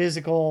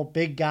physical,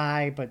 big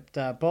guy,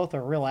 but both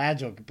are real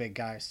agile big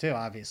guys too,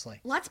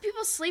 obviously. Lots of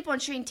people sleep on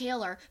Shane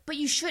Taylor, but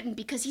you shouldn't,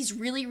 because he's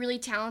really, really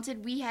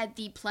talented. We had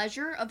the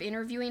pleasure of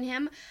interviewing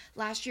him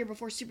last year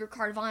before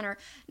Supercard of Honor.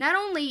 Not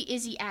only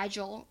is he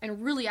agile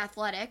and really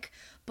athletic,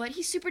 but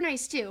he's super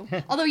nice too,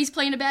 although he's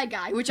playing a bad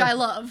guy, which I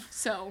love.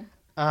 So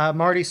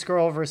Marty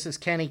Scurll versus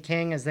Kenny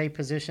King as they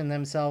position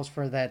themselves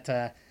for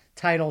that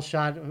title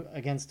shot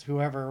against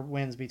whoever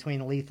wins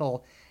between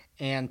Lethal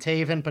and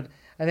Taven. But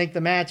I think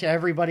the match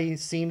everybody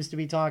seems to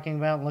be talking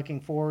about and looking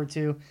forward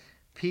to,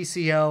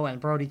 PCO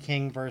and Brody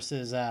King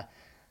versus the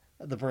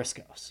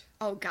Briscoes.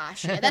 Oh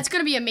gosh, yeah, that's going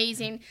to be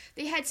amazing.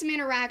 They had some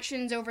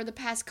interactions over the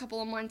past couple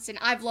of months, and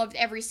I've loved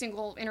every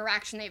single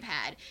interaction they've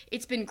had.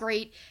 It's been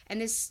great, and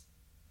this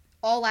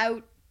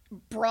all-out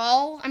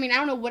brawl, I mean, I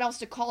don't know what else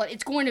to call it.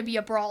 It's going to be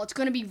a brawl. It's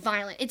going to be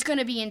violent. It's going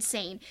to be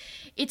insane.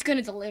 It's going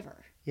to deliver.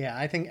 Yeah,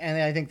 I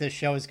think this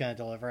show is going to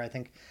deliver. I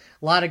think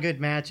a lot of good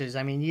matches.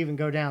 I mean, you even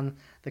go down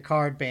the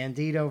card,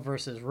 Bandito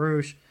versus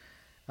Rouge,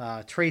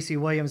 Tracy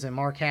Williams and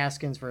Mark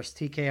Haskins versus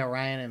TK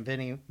Orion and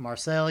Vinny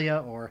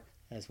Marseglia, or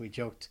as we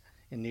joked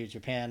in New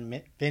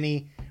Japan,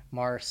 Vinny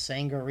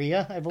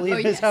Marsangaria, I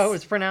believe is how it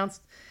was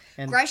pronounced.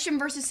 And Gresham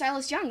versus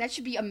Silas Young. That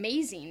should be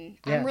amazing.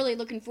 Yeah. I'm really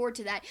looking forward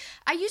to that.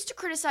 I used to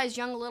criticize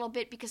Young a little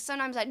bit because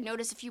sometimes I'd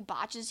notice a few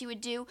botches he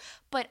would do,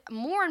 but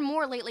more and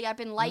more lately I've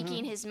been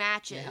liking his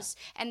matches,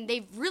 and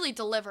they've really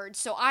delivered.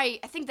 So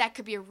I think that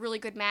could be a really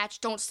good match.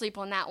 Don't sleep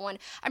on that one.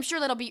 I'm sure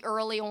that'll be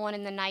early on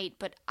in the night,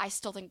 but I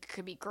still think it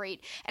could be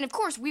great. And of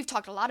course, we've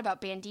talked a lot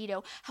about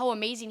Bandito, how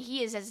amazing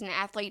he is as an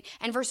athlete,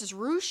 and versus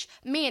Rouge,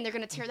 man, they're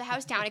going to tear the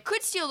house down. It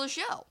could steal the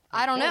show.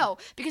 I don't know,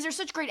 because they're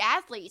such great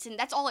athletes, and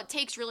that's all it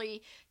takes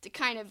really to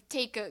kind of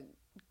take a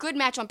good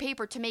match on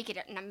paper to make it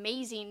an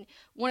amazing,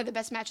 one of the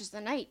best matches of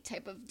the night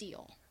type of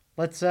deal.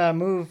 Let's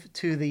move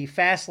to the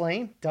Fast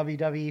Lane,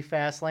 WWE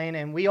Fast Lane,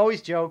 and we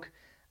always joke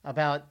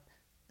about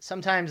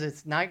sometimes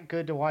it's not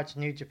good to watch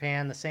New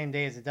Japan the same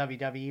day as a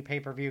WWE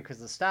pay-per-view because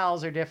the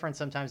styles are different.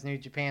 Sometimes New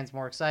Japan's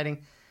more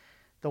exciting.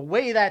 The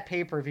way that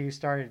pay-per-view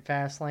started,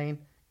 Fast Lane,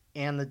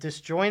 and the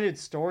disjointed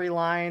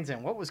storylines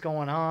and what was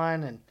going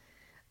on, and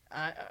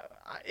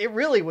it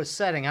really was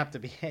setting up to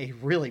be a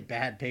really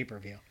bad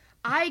pay-per-view.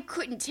 I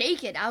couldn't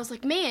take it. I was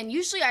like, man,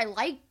 usually I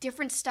like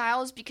different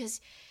styles because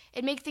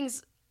it makes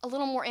things a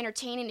little more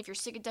entertaining. If you're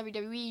sick of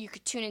WWE, you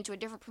could tune into a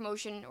different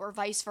promotion or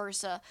vice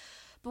versa.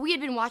 But we had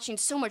been watching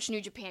so much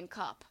New Japan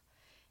Cup,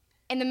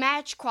 and the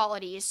match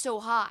quality is so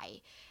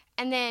high.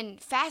 And then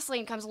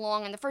Fastlane comes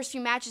along, and the first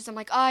few matches, I'm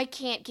like, oh, I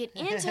can't get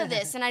into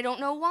this, and I don't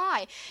know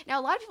why. Now,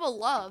 a lot of people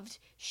loved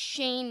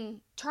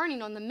Shane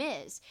turning on The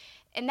Miz.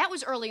 And that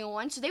was early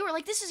on, so they were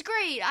like, this is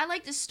great, I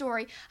like this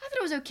story. I thought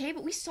it was okay,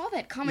 but we saw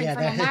that coming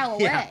from a mile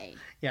away.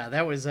 Yeah,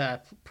 that was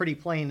pretty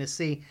plain to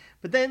see.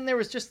 But then there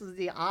was just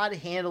the odd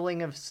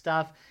handling of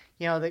stuff,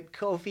 the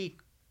Kofi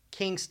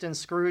Kingston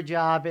screw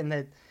job, and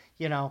that,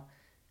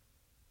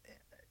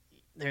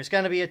 there's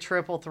going to be a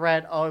triple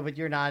threat. Oh, but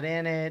you're not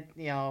in it.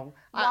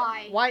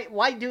 Why?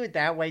 Why do it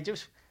that way?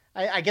 Just,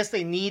 I guess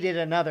they needed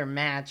another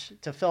match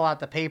to fill out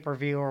the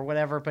pay-per-view or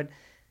whatever. But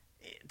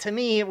to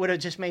me, it would have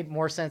just made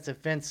more sense if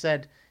Vince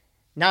said,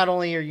 not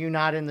only are you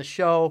not in the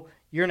show,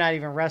 you're not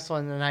even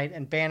wrestling tonight,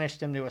 and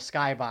banished him to a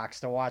skybox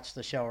to watch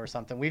the show or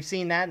something. We've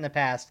seen that in the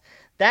past.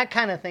 That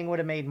kind of thing would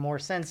have made more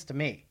sense to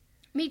me.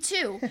 Me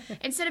too.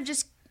 Instead of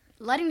just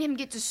letting him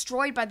get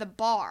destroyed by the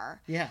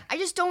bar. Yeah. I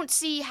just don't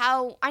see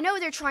how... I know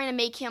they're trying to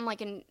make him like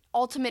an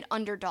ultimate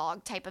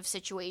underdog type of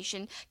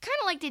situation, kind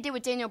of like they did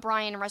with Daniel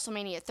Bryan in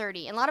WrestleMania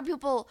 30. And a lot of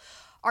people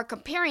are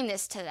comparing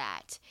this to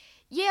that.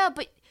 Yeah,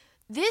 but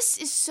this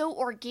is so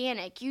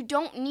organic. You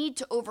don't need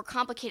to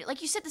overcomplicate it.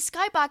 Like you said, the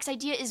skybox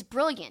idea is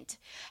brilliant.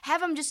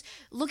 Have him just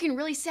looking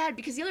really sad,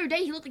 because the other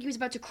day he looked like he was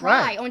about to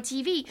cry on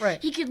TV.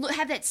 Right. He could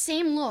have that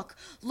same look,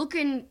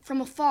 looking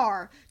from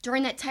afar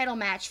during that title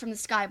match from the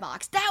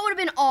skybox. That would have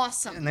been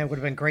awesome. And there would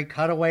have been great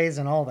cutaways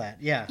and all that.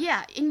 Yeah.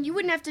 Yeah, and you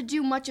wouldn't have to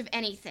do much of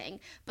anything.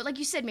 But like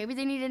you said, maybe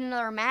they needed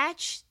another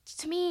match.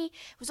 To me,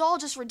 it was all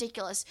just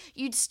ridiculous.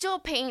 You'd still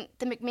paint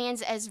the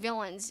McMahons as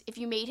villains if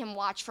you made him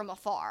watch from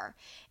afar.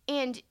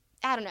 And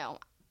I don't know.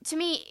 To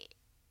me,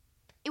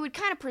 it would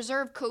kind of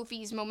preserve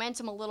Kofi's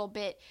momentum a little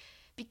bit,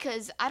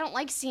 because I don't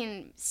like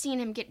seeing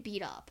him get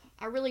beat up.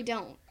 I really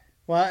don't.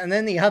 Well, and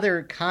then the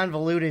other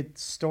convoluted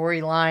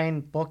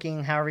storyline,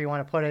 booking, however you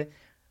want to put it,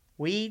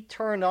 we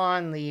turned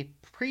on the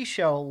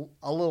pre-show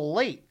a little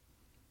late.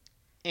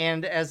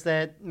 And as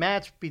that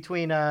match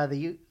between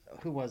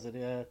who was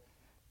it?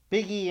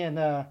 Biggie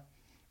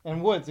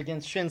and Woods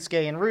against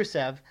Shinsuke and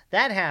Rusev,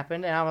 that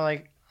happened, and I'm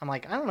like,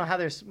 I don't know how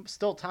there's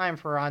still time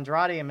for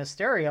Andrade and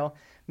Mysterio.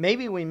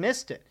 Maybe we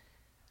missed it.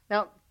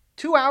 Now,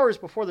 2 hours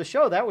before the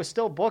show, that was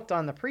still booked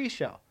on the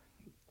pre-show.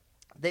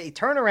 They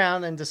turn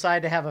around and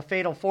decide to have a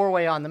fatal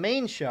four-way on the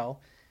main show.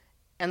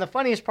 And the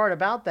funniest part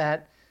about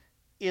that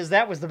is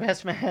that was the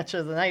best match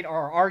of the night,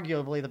 or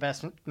arguably the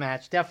best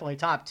match, definitely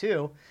top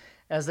two,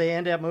 as they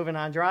end up moving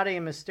Andrade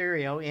and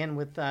Mysterio in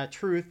with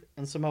Truth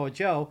and Samoa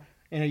Joe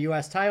in a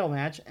U.S. title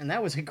match, and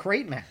that was a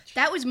great match.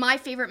 That was my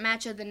favorite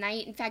match of the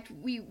night. In fact,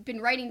 we've been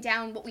writing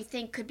down what we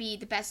think could be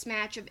the best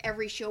match of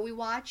every show we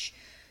watch,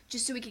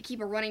 just so we could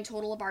keep a running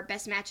total of our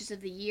best matches of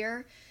the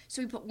year.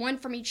 So we put one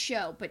from each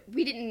show, but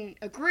we didn't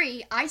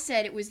agree. I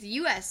said it was the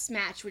U.S.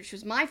 match, which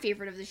was my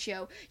favorite of the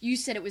show. You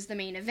said it was the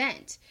main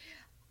event,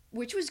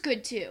 which was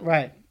good too.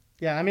 Right.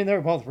 Yeah, I mean, they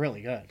were both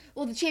really good.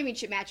 Well, the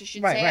championship match, I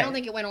should say. Right. I don't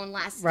think it went on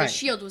last. Right. The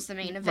Shield was the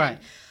main event. Right.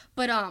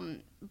 But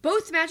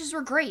both matches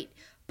were great.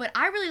 But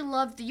I really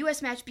loved the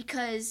U.S. match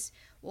because,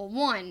 well,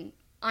 one,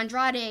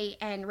 Andrade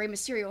and Rey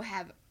Mysterio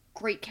have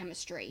great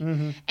chemistry.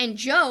 Mm-hmm. And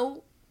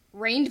Joe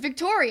reigned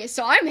victorious,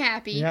 so I'm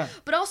happy. Yeah.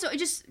 But also,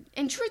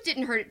 and Truth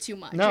didn't hurt it too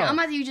much. No. I'm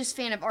not a huge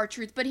fan of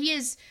R-Truth, but he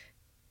is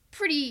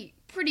pretty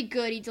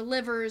good. He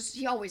delivers.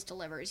 He always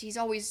delivers. He's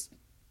always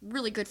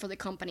really good for the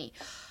company.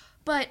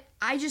 But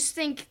I just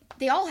think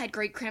they all had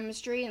great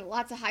chemistry and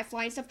lots of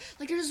high-flying stuff.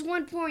 Like, there's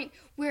one point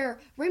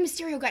where Rey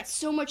Mysterio got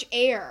so much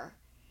air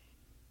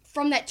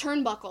from that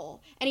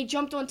turnbuckle, and he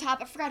jumped on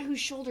top. I forgot whose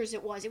shoulders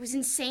it was. It was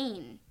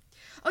insane.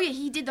 Oh, yeah,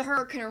 he did the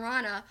Hurricane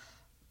Rana.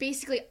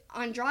 Basically,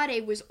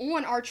 Andrade was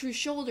on R-Truth's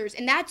shoulders,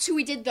 and that's who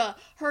he did the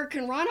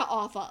Hurricane Rana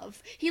off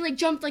of. He,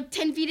 jumped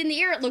 10 feet in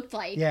the air, it looked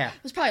like. Yeah.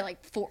 It was probably,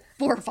 4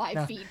 or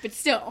 5 feet, but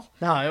still.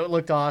 No, it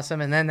looked awesome.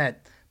 And then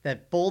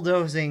that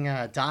bulldozing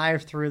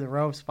dive through the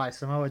ropes by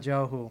Samoa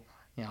Joe, who,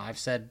 I've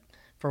said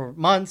for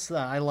months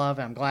I love.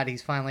 I'm glad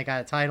he's finally got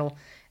a title.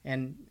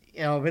 And,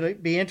 it'll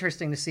be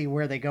interesting to see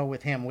where they go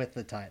with him with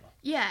the title.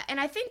 Yeah, and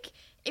I think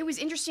it was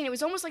interesting. It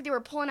was almost like they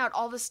were pulling out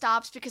all the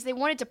stops because they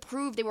wanted to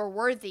prove they were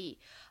worthy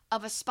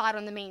of a spot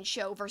on the main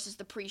show versus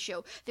the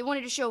pre-show. They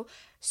wanted to show,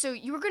 so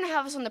you were going to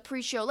have us on the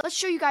pre-show. Let's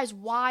show you guys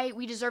why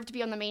we deserve to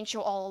be on the main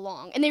show all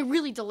along. And they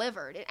really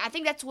delivered. And I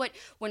think that's what,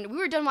 when we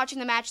were done watching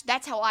the match,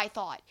 that's how I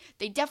thought.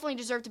 They definitely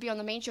deserved to be on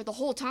the main show the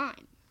whole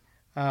time.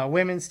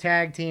 Women's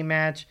tag team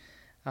match,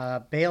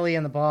 Bayley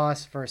and the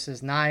Boss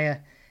versus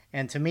Nia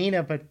and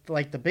Tamina.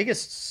 But the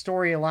biggest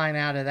storyline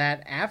out of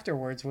that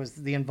afterwards was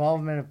the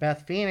involvement of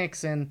Beth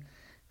Phoenix and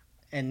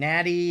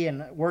Natty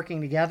and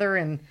working together.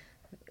 And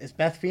is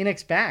Beth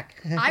Phoenix back?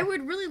 I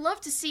would really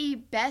love to see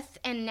Beth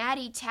and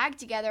Natty tag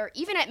together,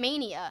 even at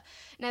Mania.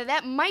 Now,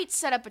 that might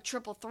set up a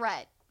triple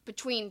threat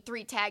between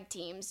 3 tag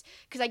teams,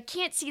 because I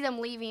can't see them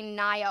leaving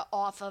Nia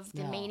off of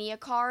the Mania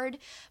card.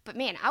 But,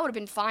 man, I would have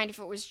been fine if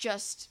it was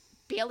just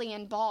Bayley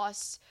and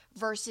Boss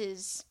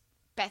versus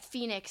Beth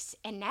Phoenix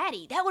and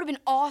Natty. That would have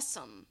been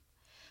awesome.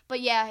 But,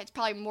 yeah, it's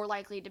probably more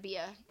likely to be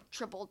a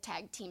triple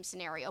tag team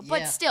scenario.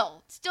 But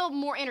still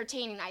more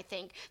entertaining, I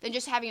think, than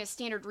just having a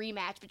standard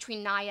rematch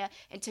between Nia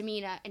and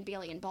Tamina and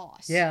Bayley and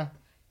Boss. Yeah.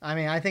 I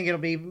mean, I think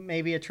it'll be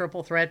maybe a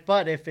triple threat,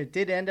 but if it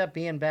did end up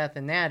being Beth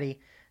and Natty,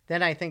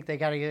 then I think they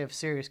got to give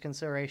serious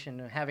consideration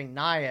to having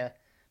Nia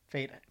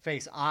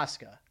face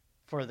Asuka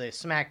for the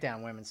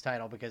SmackDown Women's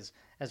title, because,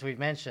 as we've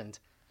mentioned,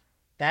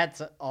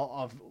 that's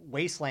a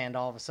wasteland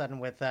all of a sudden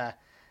with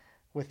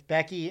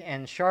Becky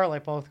and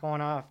Charlotte both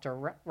going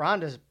after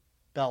Ronda's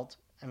belt.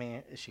 I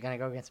mean, is she going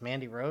to go against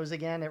Mandy Rose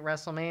again at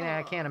WrestleMania?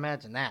 I can't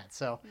imagine that.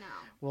 So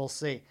We'll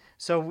see.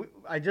 So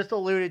I just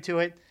alluded to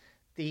it.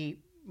 The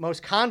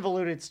most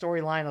convoluted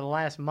storyline of the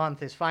last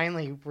month has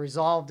finally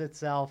resolved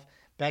itself.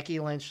 Becky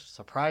Lynch,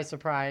 surprise,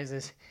 surprise,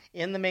 is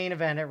in the main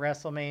event at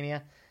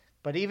WrestleMania.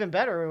 But even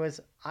better was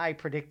I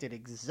predicted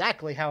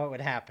exactly how it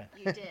would happen.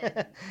 You did.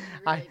 You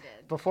really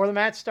did. Before the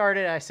match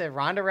started, I said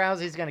Ronda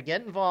Rousey's going to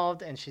get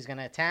involved and she's going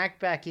to attack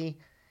Becky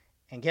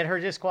and get her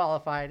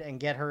disqualified and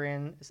get her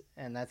in.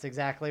 And that's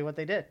exactly what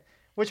they did,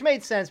 which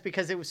made sense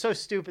because it was so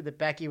stupid that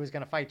Becky was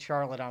going to fight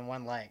Charlotte on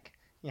one leg.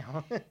 You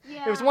know,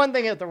 Yeah. It was one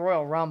thing at the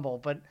Royal Rumble,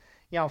 but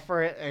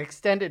for an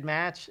extended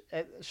match,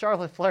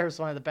 Charlotte Flair is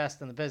one of the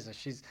best in the business.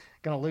 She's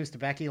going to lose to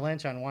Becky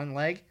Lynch on one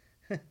leg.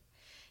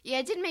 Yeah,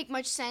 it didn't make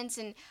much sense,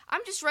 and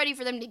I'm just ready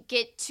for them to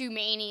get to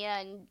Mania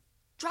and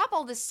drop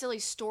all this silly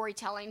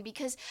storytelling,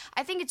 because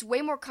I think it's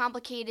way more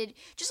complicated,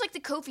 just like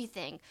the Kofi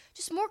thing,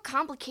 just more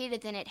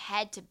complicated than it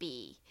had to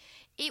be.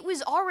 It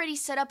was already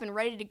set up and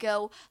ready to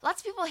go.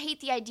 Lots of people hate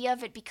the idea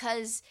of it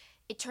because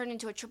it turned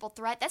into a triple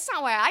threat. That's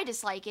not why I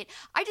dislike it.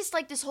 I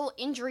dislike this whole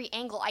injury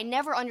angle. I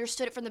never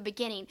understood it from the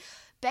beginning.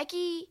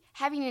 Becky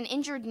having an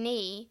injured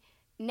knee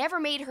never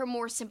made her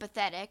more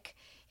sympathetic.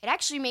 It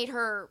actually made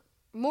her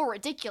more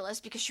ridiculous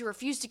because she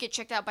refused to get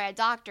checked out by a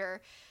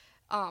doctor.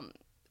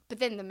 But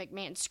then the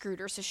McMahon screwed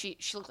her, so she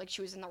looked like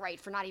she was in the right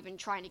for not even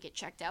trying to get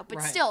checked out. But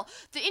Right. Still,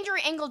 the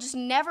injury angle just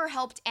never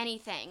helped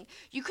anything.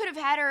 You could have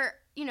had her,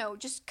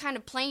 just kind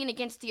of playing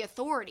against the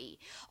Authority.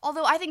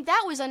 Although I think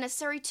that was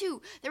unnecessary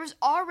too. There was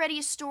already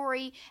a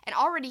story and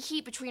already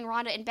heat between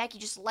Ronda and Becky.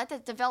 Just let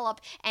that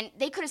develop, and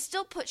they could have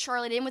still put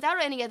Charlotte in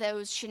without any of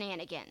those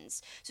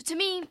shenanigans. So to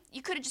me,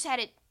 you could have just had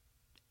it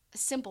a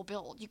simple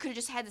build. You could have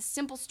just had the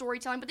simple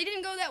storytelling, but they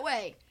didn't go that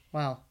way.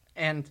 Well,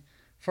 and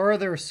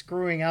further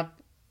screwing up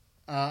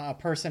a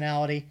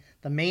personality,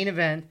 the main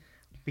event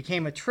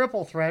became a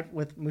triple threat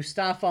with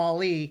Mustafa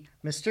Ali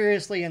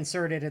mysteriously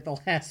inserted at the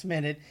last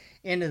minute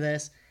into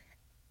this.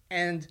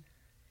 And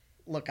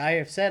look, I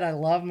have said I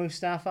love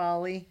Mustafa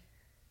Ali.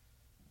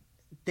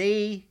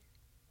 They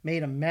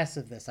made a mess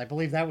of this. I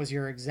believe that was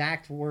your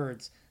exact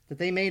words, that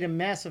they made a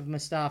mess of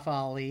Mustafa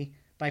Ali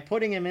by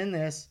putting him in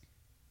this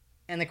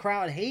and the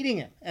crowd hating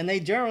him, and they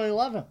generally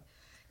love him.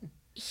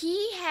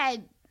 He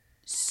had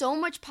so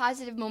much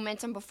positive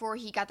momentum before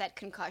he got that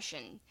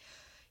concussion.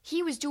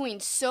 He was doing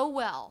so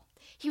well.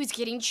 He was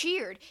getting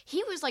cheered.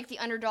 He was like the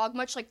underdog,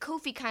 much like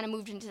Kofi kind of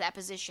moved into that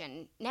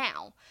position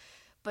now.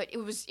 But it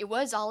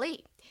was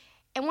Ali.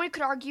 And one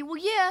could argue, well,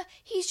 yeah,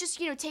 he's just,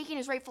 taking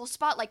his rightful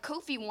spot like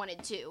Kofi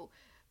wanted to,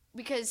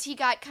 because he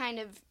got kind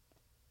of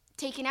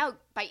taken out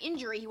by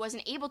injury. He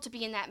wasn't able to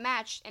be in that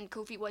match, and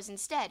Kofi was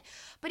instead.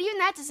 But even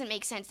that doesn't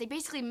make sense. They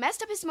basically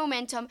messed up his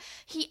momentum.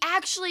 He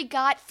actually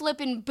got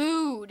flippin'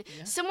 booed.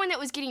 Yeah. Someone that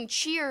was getting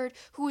cheered,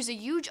 who was a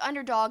huge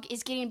underdog,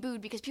 is getting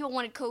booed because people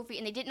wanted Kofi,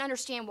 and they didn't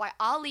understand why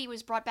Ali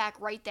was brought back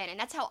right then, and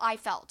that's how I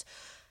felt.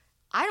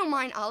 I don't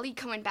mind Ali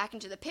coming back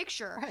into the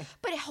picture, right,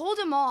 but hold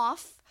him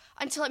off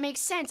until it makes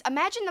sense.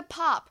 Imagine the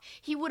pop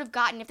he would have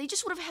gotten if they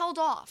just would have held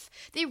off.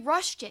 They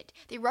rushed it.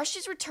 They rushed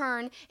his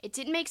return. It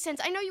didn't make sense.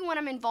 I know you want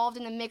him involved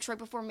in the mix right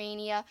before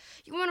Mania.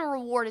 You want to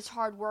reward his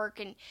hard work,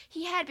 and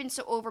he had been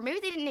so over. Maybe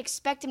they didn't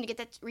expect him to get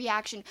that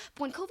reaction.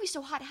 But when Kofi's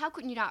so hot, how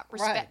couldn't you not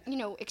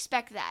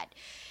expect that?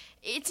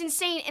 It's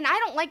insane, and I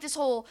don't like this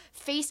whole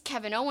face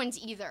Kevin Owens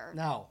either.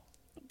 No.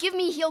 Give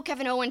me heel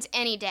Kevin Owens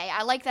any day.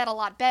 I like that a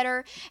lot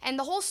better. And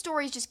the whole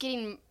story is just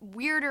getting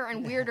weirder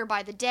and weirder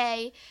by the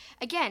day.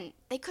 Again,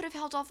 they could have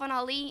held off on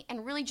Ali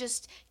and really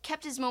just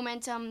kept his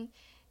momentum.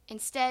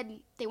 Instead,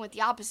 they went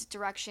the opposite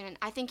direction. And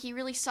I think he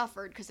really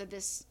suffered because of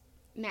this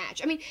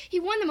match. I mean, he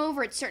won them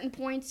over at certain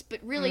points, but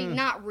really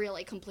not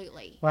really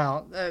completely.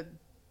 Well,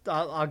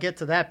 I'll get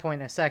to that point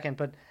in a second.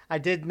 But I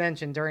did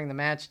mention during the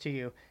match to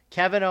you,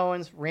 Kevin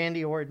Owens,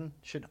 Randy Orton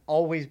should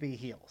always be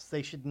heels.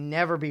 They should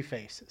never be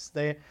faces.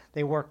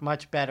 They work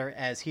much better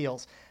as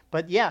heels.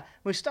 But yeah,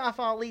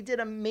 Mustafa Ali did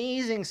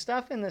amazing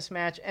stuff in this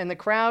match, and the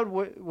crowd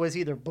was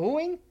either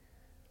booing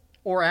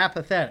or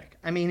apathetic.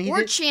 I mean,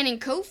 or chanting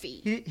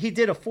Kofi. He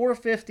did a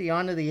 450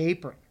 onto the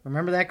apron.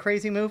 Remember that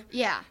crazy move?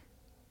 Yeah.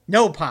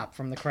 No pop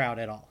from the crowd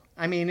at all.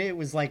 I mean, it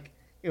was like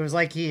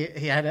he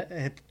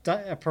had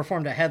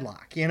performed a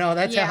headlock.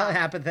 That's how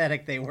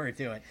apathetic they were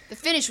to it. The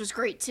finish was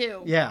great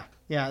too. Yeah.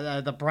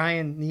 Yeah, the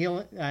Brian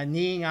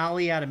kneeing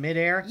Ali out of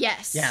midair.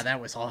 Yes. Yeah,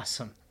 that was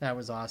awesome.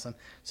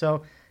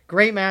 So,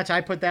 great match. I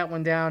put that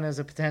one down as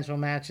a potential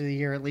match of the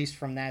year, at least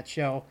from that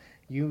show.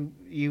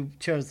 You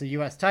chose the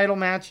U.S. title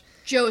match.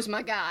 Joe's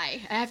my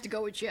guy. I have to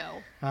go with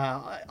Joe.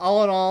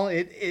 All in all,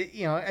 it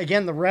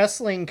again, the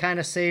wrestling kind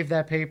of saved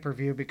that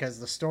pay-per-view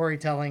because the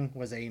storytelling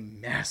was a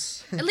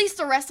mess. At least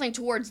the wrestling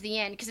towards the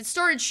end, because it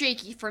started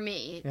shaky for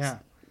me. Yeah.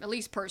 At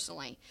least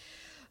personally.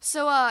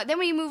 So then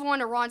we move on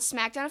to Raw and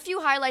SmackDown. A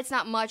few highlights,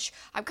 not much.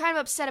 I'm kind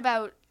of upset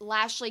about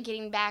Lashley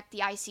getting back the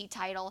IC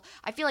title.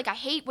 I feel like I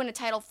hate when a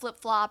title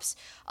flip-flops.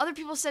 Other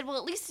people said, well,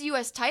 at least the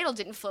US title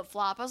didn't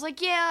flip-flop. I was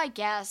like, yeah, I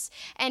guess.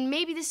 And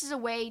maybe this is a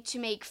way to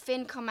make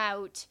Finn come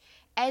out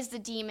as the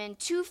Demon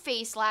to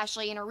face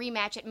Lashley in a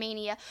rematch at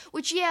Mania,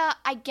 which, yeah,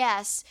 I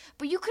guess,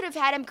 but you could have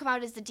had him come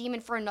out as the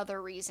Demon for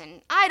another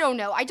reason. I don't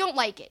know. I don't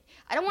like it.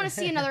 I don't want to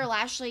see another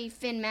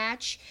Lashley-Finn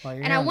match,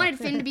 and I wanted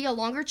Finn to be a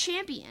longer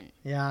champion.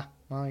 Yeah,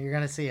 well, you're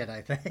going to see it,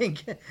 I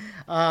think.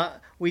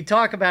 We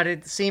talk about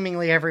it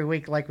seemingly every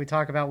week like we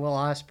talk about Will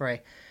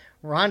Ospreay.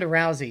 Ronda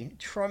Rousey,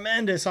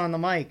 tremendous on the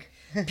mic.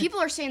 People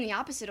are saying the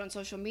opposite on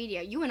social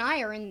media. You and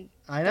I are in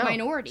the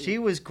minority. She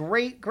was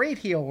great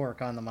heel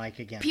work on the mic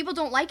again. People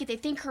don't like it. They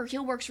think her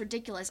heel work's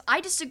ridiculous.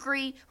 I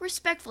disagree,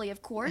 respectfully,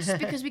 of course,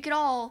 because we could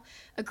all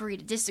agree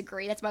to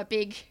disagree. That's my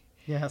big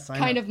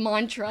kind of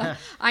mantra.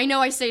 I know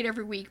I say it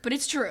every week, but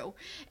it's true.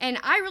 And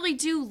I really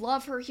do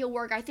love her heel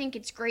work. I think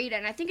it's great,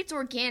 and I think it's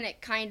organic,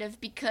 kind of,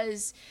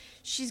 because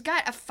she's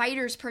got a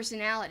fighter's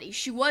personality.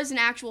 She was an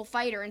actual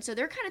fighter, and so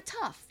they're kind of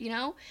tough, you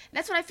know? And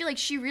that's what I feel like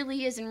she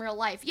really is in real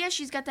life. Yeah,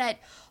 she's got that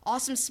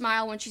awesome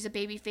smile when she's a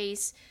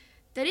babyface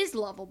that is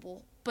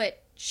lovable,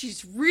 but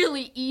she's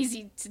really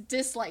easy to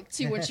dislike,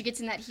 too, when she gets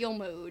in that heel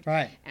mode.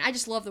 Right. And I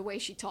just love the way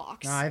she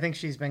talks. No, I think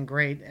she's been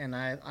great, and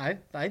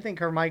I think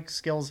her mic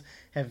skills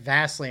have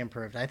vastly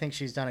improved. I think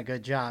she's done a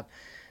good job.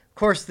 Of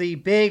course, the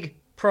big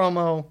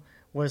promo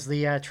was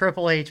the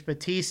Triple H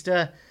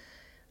Batista.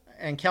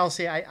 And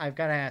Kelsey, I've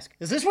got to ask,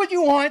 is this what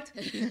you want?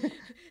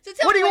 So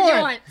tell me what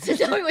you want. So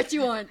tell me what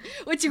you want.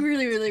 What you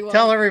really, really want.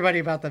 Tell everybody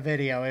about the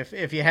video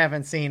if you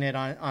haven't seen it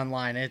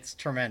online. It's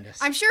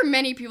tremendous. I'm sure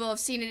many people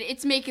have seen it.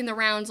 It's making the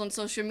rounds on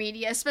social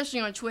media, especially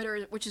on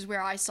Twitter, which is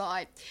where I saw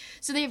it.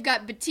 So they've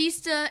got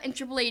Batista and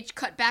Triple H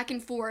cut back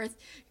and forth.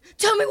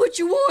 Tell me what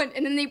you want.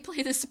 And then they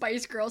play the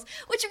Spice Girls.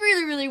 What you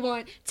really, really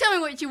want. Tell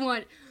me what you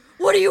want.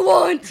 What do you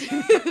want?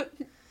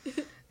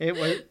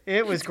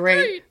 It was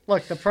great.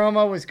 Look, the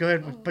promo was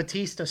good with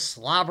Batista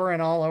slobbering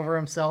all over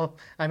himself.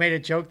 I made a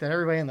joke that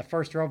everybody in the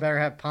first row better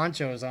have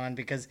ponchos on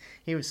because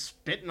he was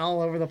spitting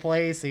all over the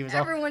place.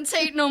 Everyone's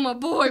hating on my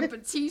boy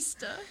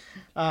Batista.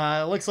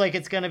 Looks like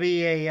it's going to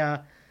be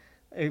a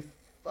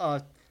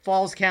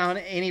Falls Count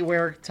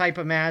Anywhere type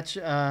of match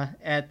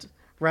at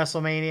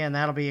WrestleMania, and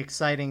that'll be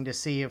exciting to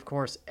see, of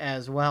course,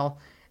 as well.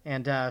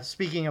 And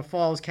speaking of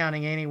Falls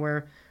Counting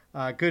Anywhere,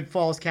 good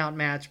Falls Count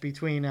match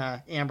between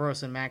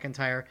Ambrose and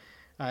McIntyre,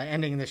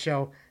 ending the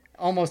show.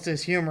 Almost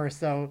as humorous,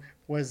 though,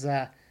 was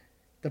the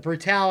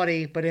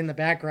brutality, but in the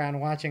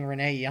background watching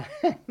Renee Young.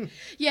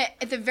 Yeah,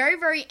 at the very,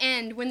 very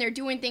end, when they're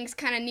doing things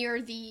kind of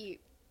near the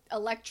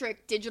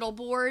electric digital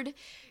board,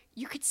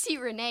 you could see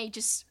Renee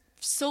just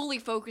solely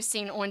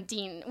focusing on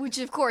Dean, which,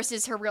 of course,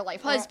 is her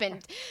real-life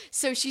husband.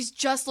 So she's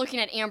just looking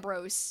at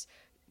Ambrose.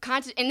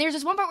 And there's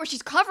this one part where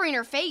she's covering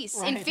her face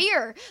in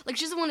fear. Like,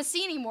 she doesn't want to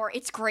see anymore.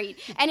 It's great.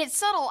 And it's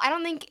subtle. I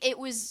don't think it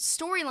was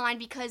storyline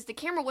because the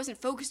camera wasn't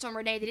focused on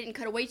Renee. They didn't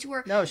cut away to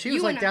her. No, she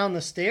was down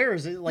the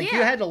stairs. You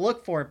had to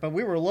look for it, but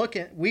we were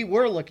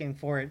looking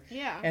for it.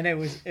 Yeah. And it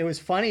was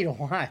funny to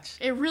watch.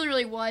 It really,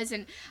 really was.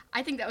 And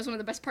I think that was one of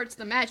the best parts of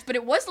the match. But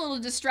it was a little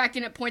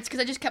distracting at points because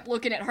I just kept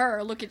looking at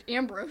her, look at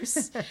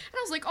Ambrose. And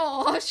I was like,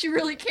 oh, she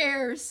really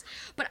cares.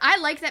 But I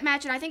like that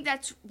match, and I think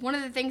that's one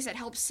of the things that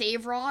helps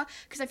save Raw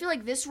because I feel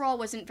like this Raw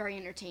wasn't very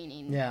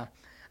entertaining. Yeah.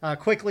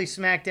 Quickly,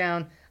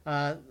 SmackDown.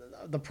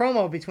 The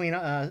promo between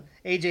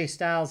AJ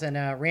Styles and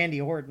Randy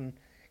Orton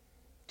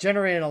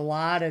generated a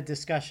lot of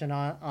discussion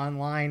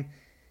online.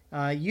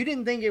 You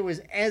didn't think it was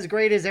as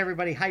great as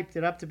everybody hyped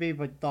it up to be,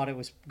 but thought it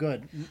was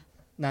good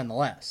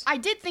nonetheless. I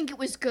did think it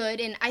was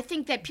good, and I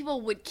think that people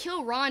would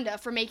kill Ronda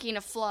for making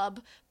a flub,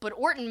 but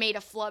Orton made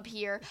a flub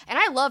here. And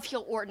I love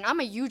heel Orton.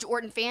 I'm a huge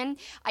Orton fan.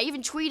 I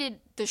even tweeted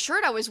the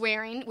shirt I was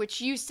wearing,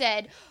 which you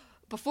said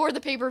before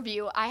the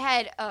pay-per-view, I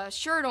had a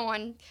shirt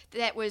on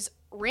that was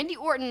Randy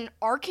Orton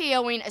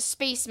RKOing a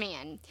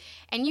spaceman.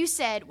 And you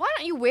said, why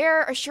don't you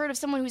wear a shirt of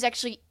someone who's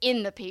actually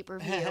in the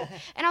pay-per-view?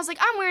 And I was like,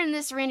 I'm wearing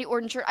this Randy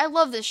Orton shirt. I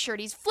love this shirt.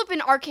 He's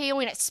flipping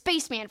RKOing a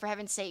spaceman, for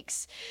heaven's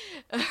sakes.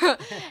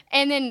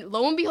 And then,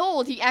 lo and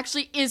behold, he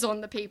actually is on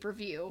the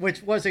pay-per-view.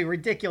 Which was a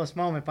ridiculous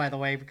moment, by the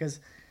way,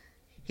 because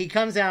he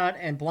comes out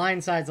and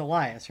blindsides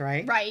Elias,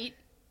 right? Right.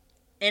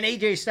 And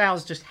AJ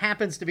Styles just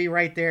happens to be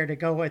right there to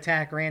go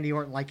attack Randy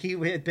Orton. Like he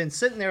had been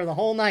sitting there the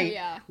whole night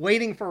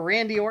waiting for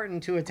Randy Orton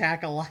to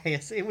attack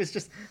Elias. It was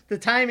just the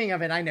timing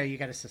of it. I know you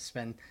got to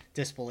suspend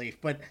disbelief,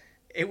 but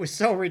it was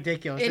so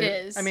ridiculous. It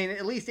is. I mean,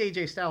 at least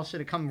AJ Styles should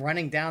have come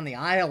running down the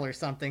aisle or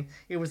something.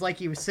 It was like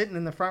he was sitting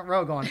in the front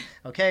row going,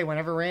 okay,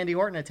 whenever Randy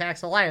Orton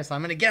attacks Elias, I'm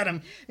going to get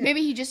him.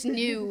 Maybe he just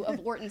knew of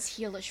Orton's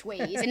heelish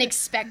ways and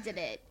expected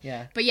it.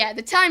 Yeah. But yeah,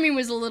 the timing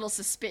was a little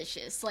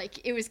suspicious.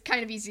 Like, it was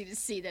kind of easy to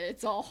see that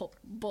it's all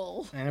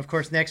bull. And of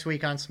course, next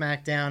week on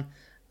SmackDown,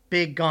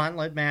 big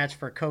gauntlet match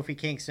for Kofi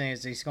Kingston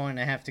as he's going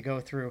to have to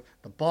go through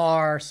The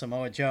Bar,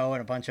 Samoa Joe,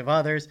 and a bunch of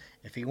others.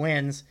 If he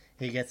wins,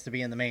 he gets to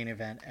be in the main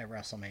event at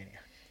WrestleMania.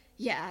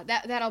 Yeah,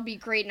 that'll be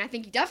great, and I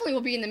think he definitely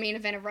will be in the main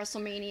event of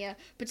WrestleMania.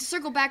 But to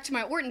circle back to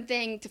my Orton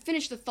thing, to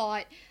finish the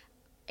thought,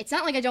 it's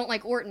not like I don't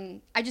like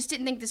Orton. I just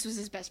didn't think this was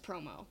his best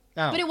promo. Oh.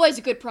 But it was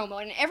a good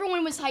promo, and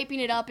everyone was hyping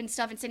it up and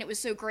stuff and saying it was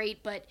so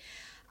great, but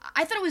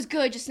I thought it was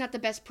good, just not the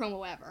best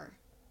promo ever.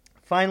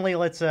 Finally,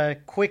 let's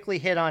quickly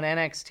hit on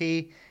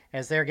NXT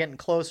as they're getting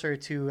closer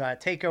to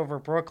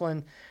TakeOver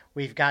Brooklyn.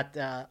 We've got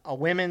a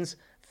women's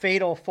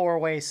fatal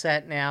four-way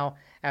set now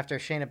after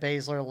Shayna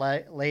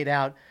Baszler laid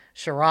out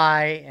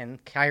Shirai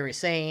and Kairi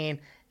Sane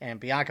and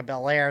Bianca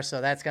Belair,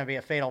 so that's going to be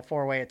a fatal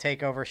four-way at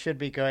TakeOver. Should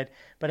be good.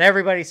 But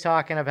everybody's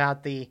talking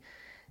about the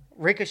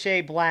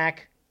Ricochet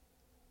Black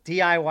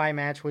DIY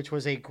match, which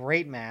was a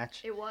great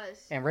match. It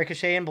was. And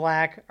Ricochet and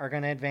Black are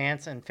going to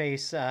advance and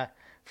face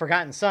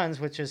Forgotten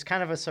Sons, which is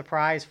kind of a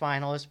surprise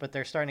finalist, but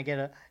they're starting to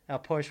get a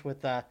push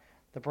with the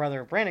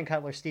brother of Brandon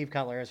Cutler, Steve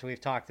Cutler, as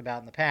we've talked about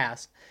in the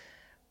past.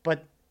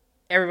 But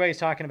everybody's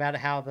talking about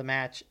how the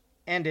match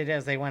ended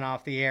as they went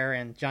off the air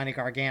and Johnny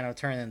Gargano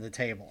turned in the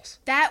tables.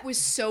 That was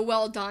so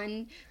well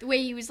done. The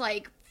way he was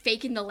like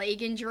faking the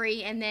leg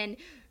injury, and then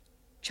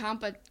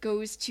Ciampa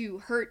goes to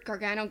hurt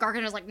Gargano.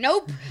 Gargano's like,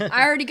 nope,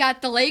 I already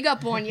got the leg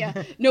up on you.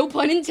 No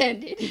pun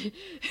intended.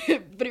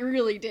 But it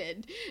really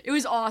did. It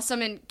was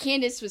awesome, and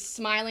Candice was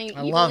smiling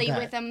evilly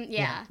with him.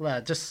 Yeah.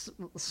 Just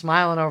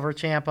smiling over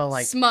Ciampa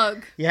like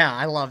smug. Yeah,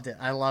 I loved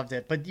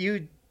it. But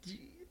you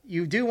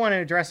do want to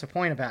address a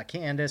point about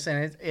Candice,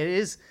 and it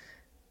is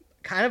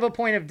kind of a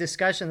point of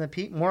discussion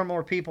that more and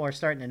more people are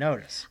starting to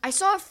notice. I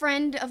saw a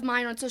friend of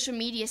mine on social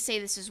media say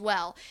this as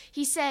well.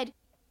 He said,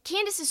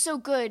 Candice is so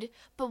good,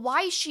 but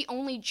why is she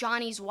only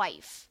Johnny's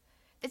wife?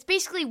 That's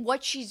basically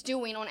what she's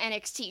doing on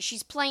NXT.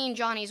 She's playing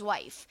Johnny's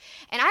wife.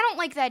 And I don't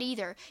like that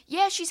either.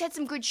 Yeah, she's had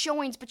some good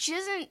showings, but she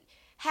doesn't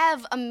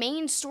have a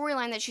main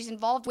storyline that she's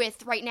involved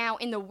with right now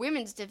in the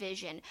women's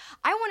division.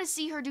 I want to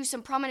see her do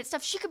some prominent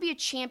stuff. She could be a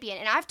champion,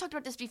 and I've talked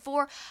about this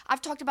before.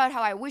 I've talked about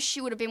how I wish she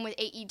would have been with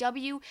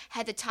AEW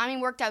had the timing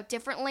worked out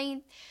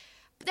differently.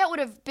 But that would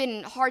have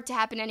been hard to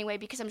happen anyway,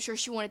 because I'm sure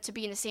she wanted to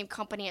be in the same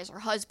company as her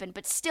husband,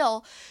 but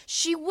still,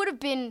 she would have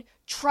been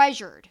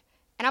treasured.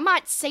 And I'm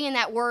not saying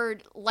that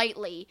word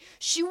lightly.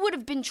 She would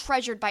have been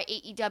treasured by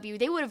AEW.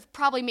 They would have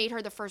probably made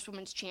her the first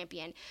women's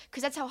champion,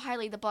 because that's how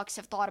highly the Bucks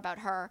have thought about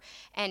her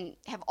and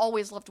have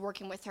always loved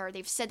working with her.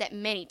 They've said that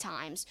many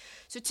times.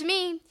 So to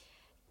me,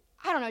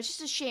 I don't know, it's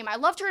just a shame. I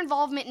loved her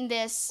involvement in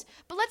this,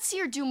 but let's see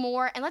her do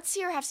more, and let's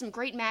see her have some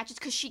great matches,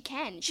 because she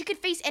can. She could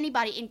face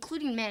anybody,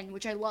 including men,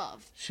 which I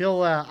love.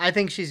 I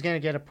think she's going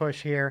to get a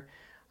push here.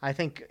 I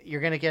think you're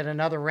going to get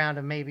another round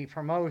of maybe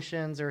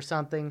promotions or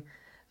something.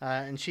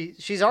 And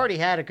she's already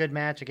had a good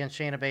match against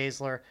Shayna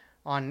Baszler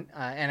on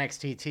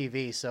NXT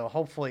TV, so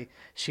hopefully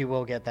she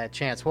will get that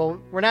chance.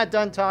 Well, we're not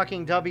done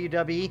talking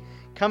WWE.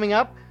 Coming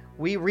up,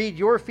 we read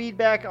your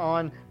feedback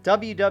on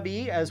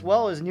WWE as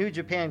well as New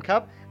Japan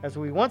Cup, as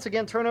we once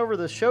again turn over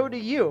the show to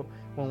you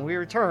when we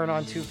return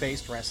on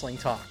Two-Faced Wrestling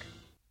Talk.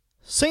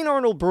 St.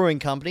 Arnold Brewing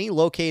Company,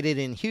 located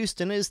in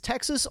Houston, is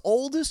Texas'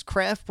 oldest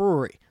craft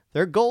brewery.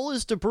 Their goal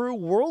is to brew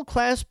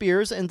world-class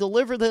beers and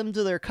deliver them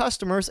to their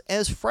customers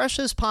as fresh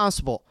as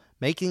possible,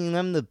 making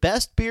them the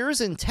best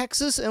beers in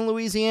Texas and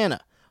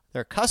Louisiana.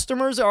 Their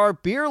customers are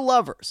beer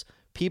lovers,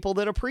 people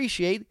that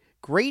appreciate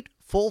great,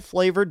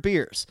 full-flavored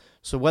beers.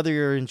 So whether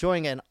you're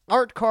enjoying an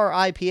Art Car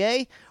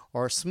IPA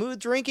or a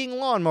smooth-drinking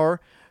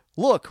lawnmower,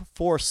 look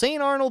for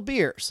St. Arnold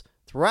beers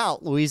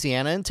throughout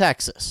Louisiana and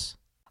Texas.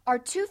 Our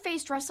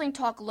Two-Faced Wrestling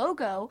Talk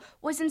logo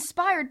was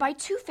inspired by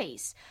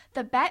Two-Face,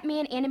 the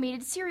Batman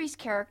animated series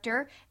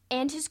character,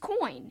 and his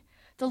coin.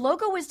 The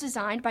logo was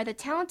designed by the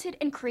talented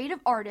and creative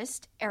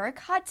artist Eric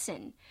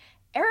Hudson.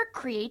 Eric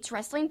creates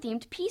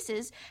wrestling-themed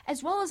pieces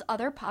as well as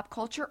other pop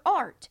culture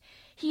art.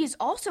 He is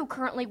also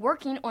currently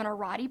working on a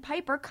Roddy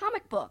Piper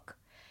comic book.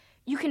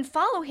 You can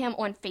follow him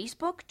on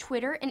Facebook,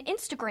 Twitter, and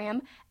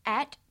Instagram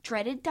at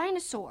Dreaded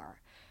Dinosaur.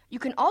 You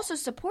can also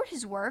support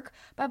his work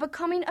by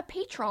becoming a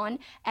patron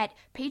at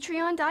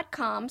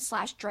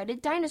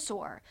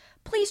patreon.com/dreadeddinosaur.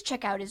 Please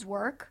check out his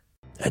work.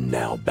 And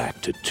now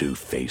back to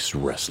Two-Faced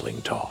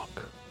Wrestling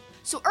Talk.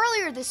 So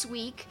earlier this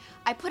week,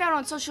 I put out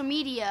on social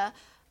media,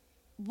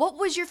 what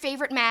was your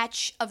favorite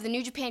match of the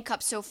New Japan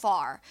Cup so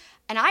far?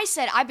 And I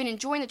said I've been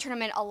enjoying the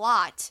tournament a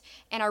lot,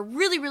 and I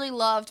really, really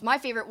loved, my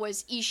favorite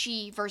was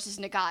Ishii versus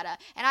Nagata.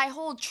 And I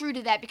hold true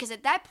to that, because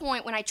at that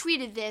point when I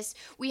tweeted this,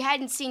 we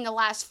hadn't seen the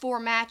last 4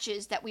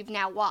 matches that we've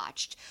now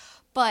watched.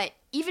 But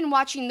even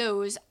watching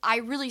those, I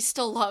really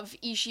still love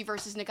Ishii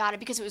versus Nagata,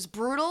 because it was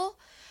brutal.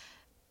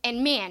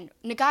 And man,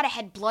 Nagata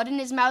had blood in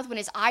his mouth when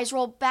his eyes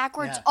rolled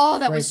backwards. Yeah, oh,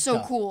 that was so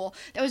stuff. cool.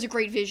 That was a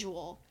great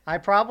visual. I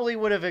probably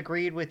would have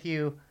agreed with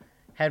you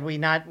had we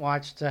not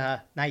watched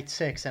Night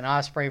 6 and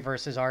Ospreay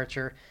versus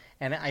Archer.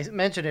 And I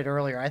mentioned it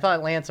earlier. I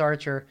thought Lance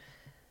Archer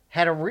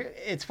had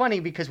it's funny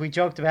because we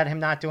joked about him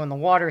not doing the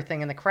water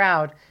thing in the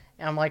crowd.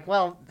 And I'm like,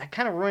 well, that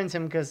kind of ruins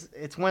him because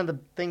it's one of the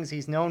things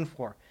he's known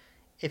for.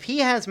 If he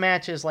has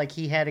matches like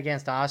he had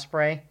against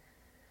Ospreay,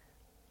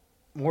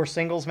 more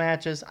singles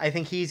matches, I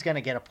think he's going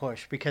to get a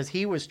push because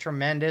he was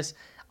tremendous.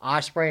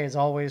 Ospreay, as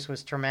always,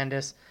 was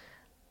tremendous.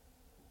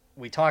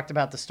 we talked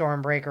about the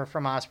Stormbreaker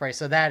from Ospreay,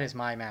 so that is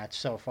my match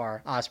so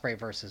far, Ospreay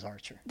versus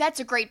Archer. That's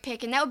a great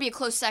pick, and that would be a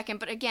close second.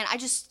 But again,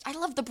 I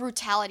love the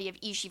brutality of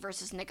Ishii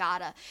versus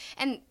Nagata.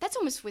 And that's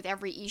almost with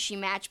every Ishii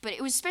match, but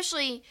it was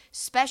especially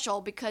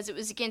special because it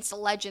was against a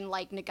legend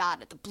like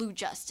Nagata, the Blue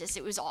Justice.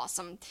 It was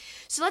awesome.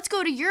 So let's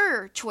go to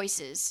your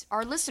choices,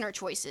 our listener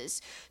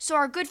choices. So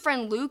our good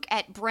friend Luke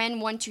at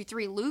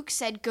Bren123 Luke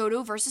said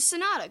Goto versus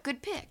Sonata.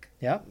 Good pick.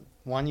 Yep.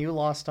 One you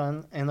lost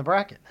on in the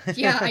bracket.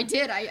 Yeah, I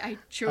did. I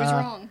chose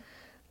wrong.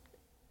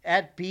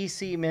 At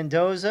BC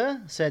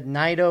Mendoza said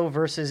Naito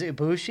versus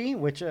Ibushi,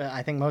 which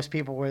I think most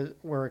people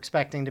were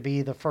expecting to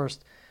be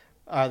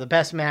the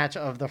best match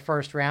of the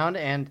first round.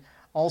 And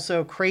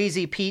also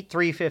Crazy Pete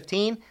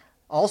 315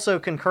 also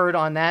concurred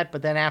on that,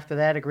 but then after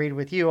that agreed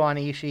with you on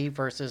Ishii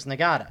versus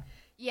Nagata.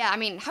 Yeah, I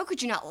mean, how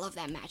could you not love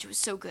that match? It was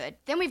so good.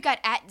 Then we've got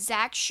at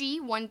Zach Shi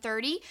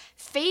 130.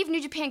 Fave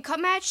New Japan Cup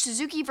match,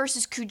 Suzuki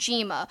versus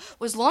Kojima,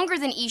 was longer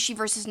than Ishii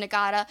versus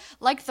Nagata,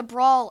 like the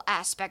brawl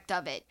aspect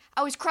of it.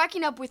 I was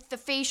cracking up with the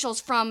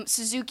facials from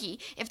Suzuki.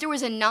 If there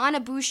was a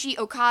non-Ibushi,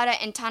 Okada,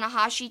 and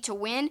Tanahashi to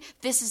win,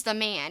 this is the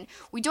man.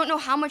 We don't know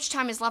how much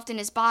time is left in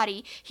his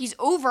body. He's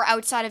over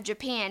outside of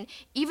Japan.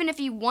 Even if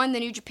he won the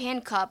New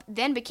Japan Cup,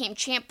 then became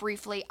champ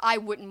briefly, I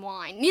wouldn't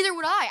whine. Neither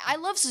would I. I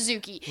love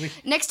Suzuki.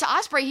 Next to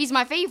Ospreay, he's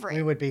my favorite.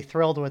 We would be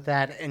thrilled with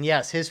that. And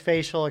yes, his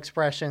facial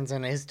expressions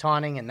and his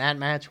taunting in that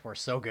match were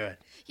so good.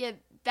 Yeah,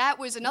 that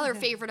was another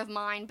favorite of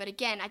mine. But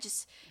again,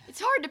 it's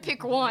hard to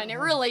pick one. It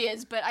really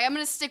is. But I'm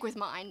going to stick with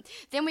mine.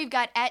 Then we've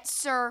got at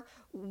Sir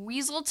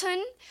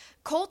Weaselton.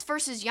 Colt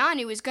versus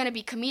Yanu is going to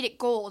be comedic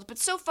gold. But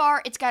so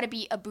far, it's got to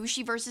be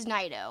Ibushi versus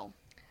Naito.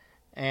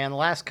 And the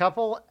last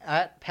couple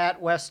at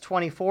Pat West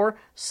 24.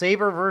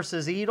 Sabre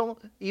versus Evil.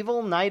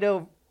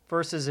 Naito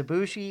versus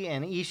Ibushi.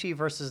 And Ishii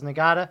versus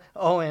Nagata.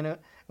 Oh, and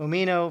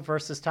Umino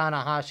versus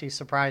Tanahashi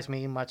surprised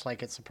me, much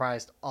like it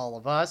surprised all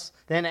of us.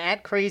 Then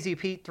at Crazy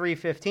Pete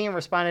 315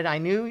 responded, I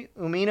knew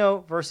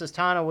Umino versus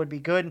Tana would be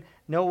good.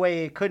 No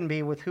way it couldn't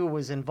be with who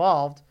was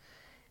involved.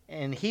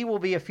 And he will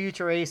be a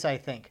future ace, I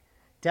think.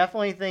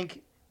 Definitely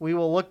think we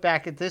will look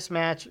back at this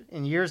match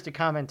in years to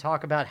come and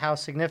talk about how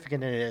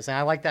significant it is. And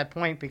I like that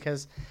point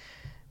because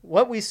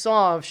what we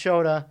saw of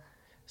Shota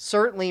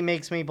certainly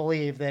makes me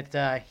believe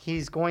that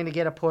he's going to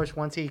get a push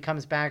once he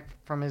comes back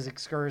from his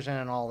excursion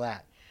and all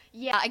that.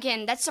 Yeah,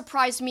 again, that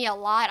surprised me a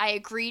lot. I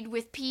agreed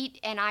with Pete,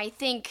 and I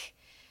think,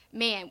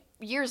 man,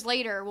 years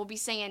later, we'll be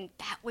saying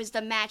that was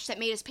the match that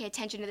made us pay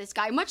attention to this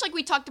guy. Much like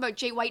we talked about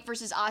Jay White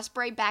versus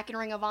Ospreay back in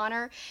Ring of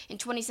Honor in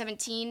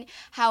 2017,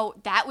 how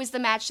that was the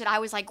match that I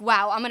was like,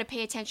 wow, I'm going to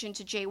pay attention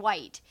to Jay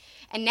White.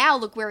 And now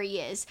look where he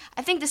is.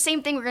 I think the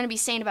same thing we're going to be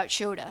saying about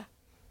Shota.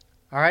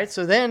 All right,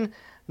 so then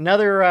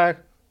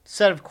another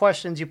set of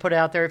questions you put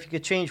out there. If you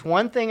could change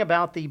one thing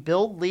about the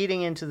build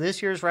leading into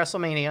this year's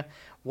WrestleMania,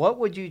 what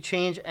would you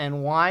change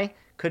and why?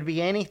 Could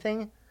be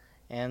anything.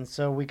 And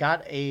so we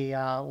got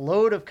a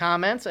load of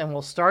comments, and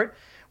we'll start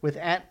with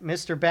at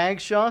Mr.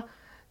 Bagshaw.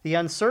 The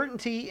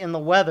uncertainty in the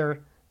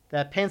weather,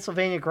 that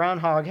Pennsylvania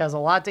groundhog has a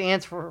lot to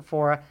answer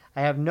for.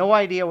 I have no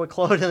idea what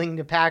clothing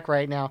to pack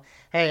right now.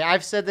 Hey,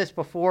 I've said this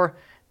before.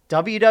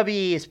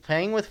 WWE is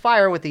playing with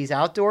fire with these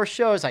outdoor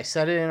shows. I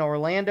said it in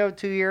Orlando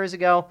 2 years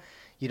ago.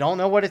 You don't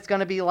know what it's going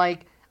to be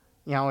like,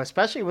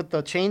 especially with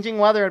the changing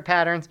weather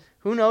patterns.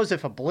 Who knows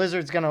if a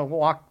blizzard's going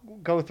to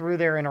go through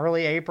there in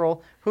early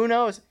April? Who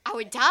knows? I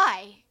would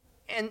die.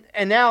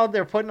 And now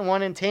they're putting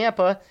one in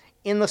Tampa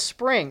in the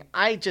spring.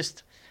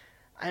 Just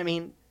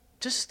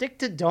stick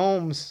to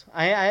domes.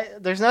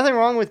 There's nothing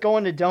wrong with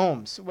going to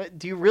domes.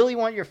 Do you really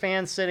want your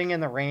fans sitting in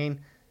the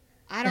rain?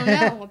 I don't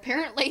know.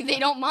 Apparently they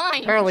don't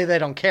mind. Apparently they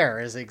don't care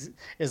is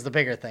the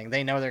bigger thing.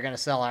 They know they're going to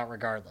sell out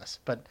regardless.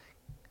 But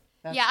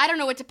yeah, I don't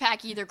know what to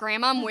pack either,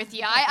 Graham. I'm with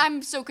you.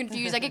 I'm so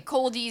confused. I get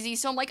cold easy,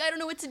 so I'm like, I don't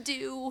know what to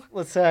do.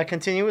 Let's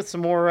continue with some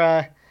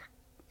more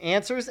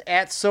answers.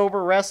 At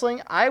Sober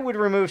Wrestling, I would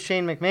remove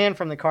Shane McMahon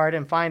from the card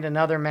and find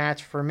another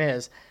match for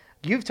Miz.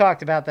 You've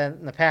talked about that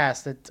in the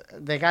past, that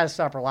they got to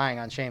stop relying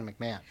on Shane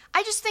McMahon.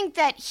 I just think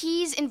that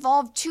he's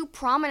involved too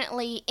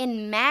prominently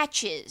in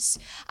matches.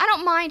 I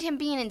don't mind him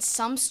being in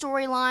some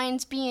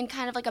storylines, being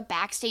kind of like a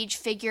backstage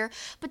figure,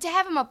 but to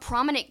have him a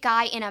prominent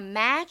guy in a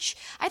match,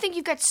 I think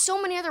you've got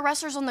so many other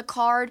wrestlers on the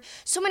card,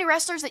 so many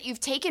wrestlers that you've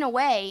taken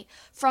away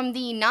from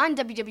the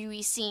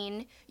non-WWE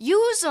scene.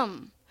 Use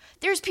them.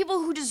 There's people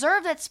who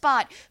deserve that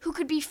spot, who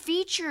could be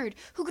featured,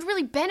 who could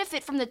really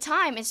benefit from the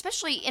time,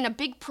 especially in a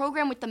big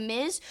program with The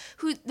Miz.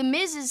 The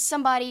Miz is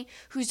somebody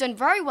who's done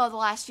very well the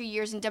last few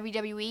years in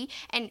WWE,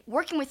 and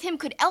working with him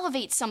could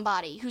elevate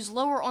somebody who's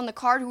lower on the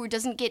card who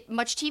doesn't get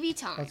much TV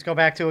time. Let's go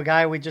back to a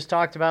guy we just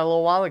talked about a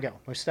little while ago,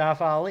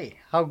 Mustafa Ali.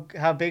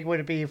 How big would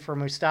it be for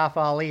Mustafa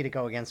Ali to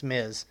go against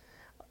Miz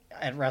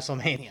at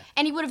WrestleMania?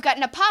 And he would have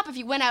gotten a pop if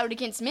he went out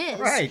against Miz,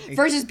 right,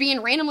 versus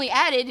being randomly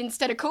added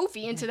instead of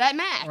Kofi into that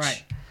match.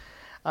 Right.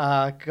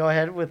 Go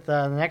ahead with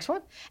the next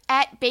one.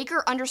 At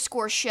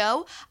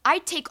Baker_show,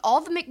 I'd take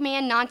all the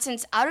McMahon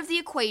nonsense out of the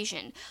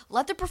equation.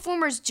 Let the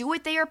performers do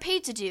what they are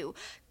paid to do.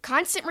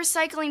 Constant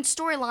recycling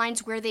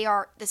storylines where they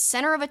are the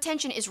center of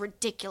attention is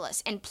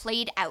ridiculous and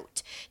played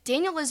out.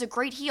 Daniel is a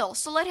great heel,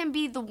 so let him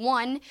be the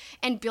one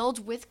and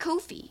build with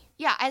Kofi.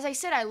 Yeah, as I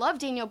said, I love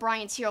Daniel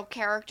Bryan's heel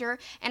character,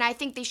 and I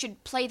think they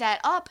should play that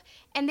up,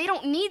 and they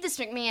don't need this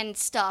McMahon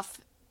stuff.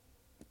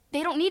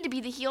 They don't need to be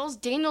the heels.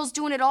 Daniel's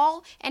doing it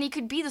all, and he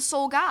could be the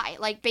sole guy,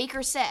 like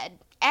Baker said.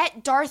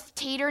 At Darth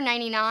Tater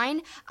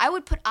 99, I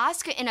would put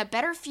Asuka in a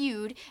better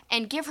feud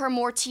and give her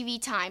more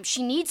TV time.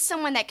 She needs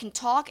someone that can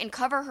talk and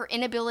cover her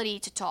inability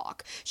to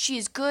talk. She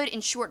is good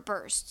in short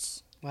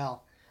bursts.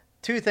 Well,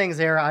 two things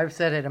there. I've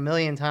said it a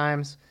million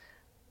times.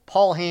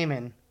 Paul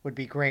Heyman would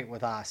be great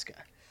with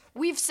Asuka.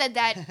 We've said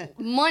that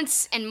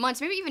months and months,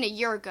 maybe even a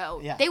year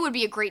ago. Yeah. They would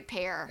be a great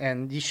pair.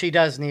 And she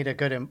does need a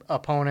good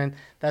opponent.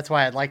 That's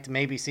why I'd like to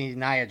maybe see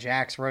Nia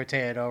Jax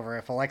rotated over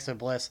if Alexa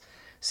Bliss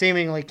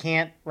seemingly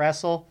can't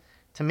wrestle.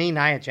 To me,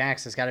 Nia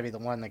Jax has got to be the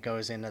one that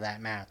goes into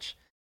that match.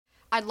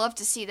 I'd love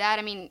to see that.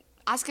 I mean,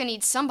 Asuka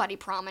needs somebody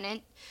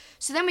prominent.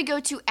 So then we go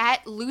to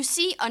at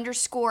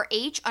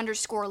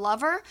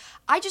Lucy_H_lover.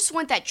 I just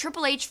want that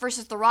Triple H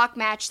versus The Rock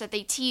match that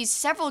they teased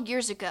several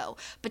years ago.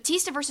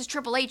 Batista versus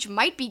Triple H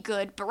might be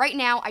good, but right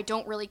now I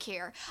don't really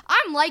care.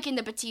 I'm liking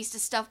the Batista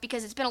stuff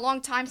because it's been a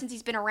long time since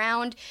he's been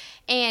around,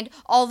 and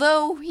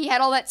although he had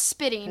all that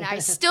spitting, I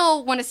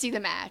still want to see the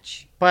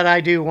match. But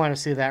I do want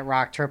to see that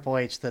Rock Triple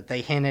H that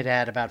they hinted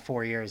at about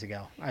 4 years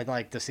ago. I'd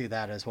like to see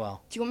that as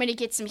well. Do you want me to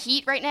get some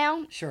heat right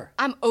now? Sure.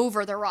 I'm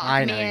over The Rock,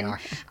 I know man. you are.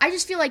 I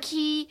just feel like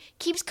he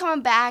keeps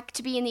coming back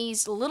to be in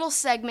these little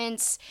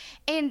segments,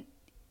 and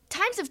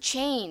times have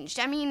changed.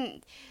 I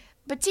mean,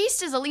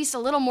 Batista's at least a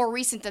little more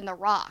recent than The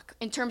Rock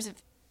in terms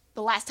of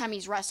the last time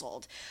he's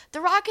wrestled. The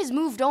Rock has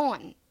moved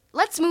on.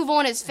 Let's move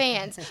on as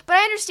fans. But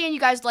I understand you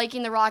guys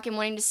liking The Rock and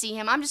wanting to see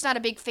him. I'm just not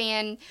a big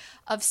fan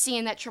of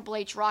seeing that Triple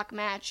H Rock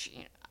match.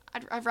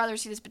 I'd rather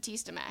see this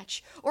Batista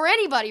match. Or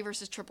anybody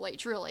versus Triple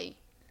H, really.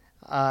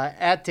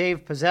 At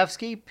Dave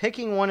Pazewski,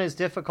 picking one is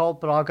difficult,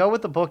 but I'll go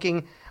with the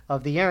booking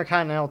of the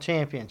Intercontinental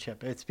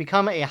Championship. It's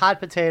become a hot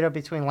potato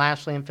between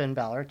Lashley and Finn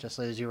Balor, just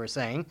as you were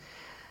saying.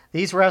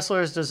 These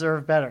wrestlers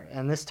deserve better,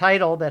 and this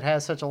title that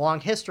has such a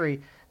long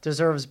history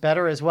deserves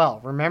better as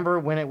well. Remember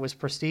when it was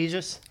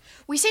prestigious?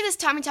 We say this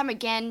time and time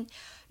again.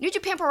 New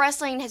Japan Pro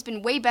Wrestling has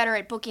been way better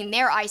at booking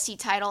their IC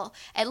title,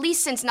 at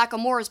least since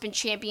Nakamura's been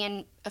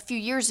champion a few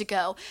years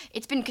ago.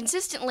 It's been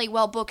consistently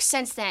well booked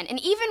since then, and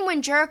even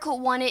when Jericho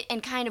won it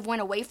and kind of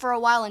went away for a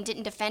while and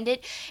didn't defend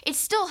it, it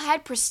still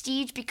had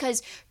prestige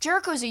because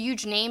Jericho's a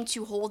huge name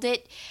to hold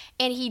it,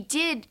 and he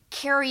did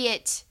carry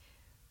it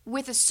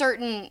with a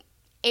certain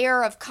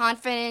air of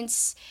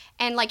confidence,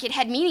 and like it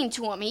had meaning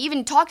to him. He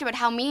even talked about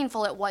how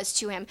meaningful it was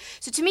to him.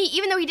 So to me,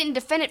 even though he didn't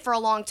defend it for a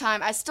long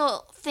time, I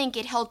still think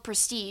it held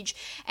prestige.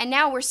 And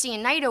now we're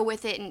seeing Naito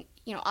with it, and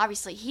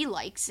obviously he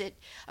likes it.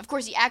 Of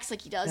course, he acts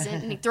like he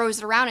doesn't, and he throws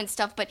it around and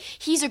stuff, but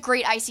he's a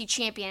great IC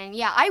champion. And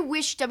yeah, I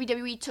wish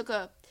WWE took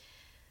a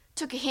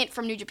hint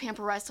from New Japan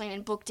Pro Wrestling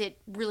and booked it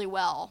really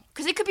well,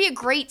 because it could be a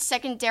great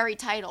secondary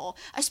title,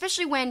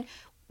 especially when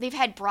they've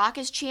had Brock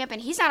as champ,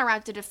 and he's not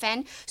around to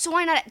defend, so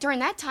why not, during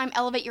that time,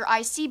 elevate your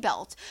IC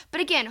belt?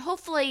 But again,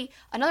 hopefully,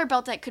 another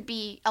belt that could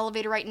be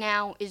elevated right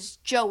now is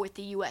Joe with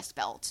the US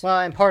belt.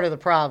 Well, and part of the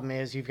problem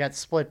is you've got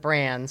split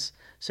brands,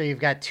 so you've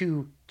got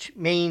two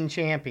main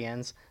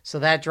champions, so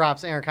that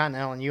drops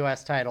Intercontinental and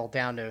US title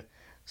down to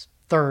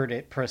third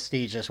at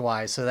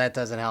prestigious-wise, so that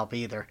doesn't help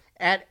either.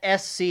 At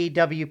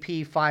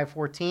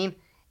SCWP514,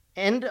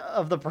 end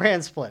of the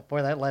brand split.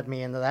 Boy, that led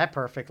me into that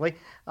perfectly.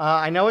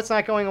 I know it's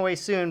not going away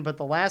soon, but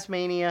the last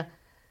Mania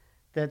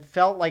that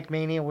felt like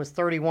Mania was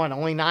 31.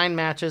 Only 9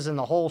 matches, and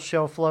the whole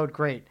show flowed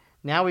great.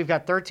 Now we've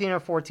got 13 or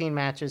 14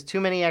 matches,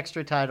 too many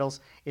extra titles.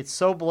 It's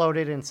so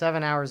bloated, and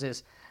 7 hours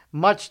is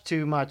much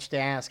too much to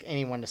ask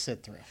anyone to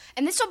sit through.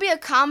 And this will be a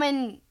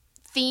common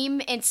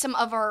theme in some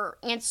of our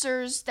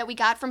answers that we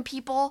got from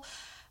people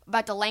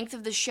about the length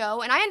of the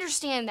show, and I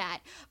understand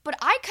that, but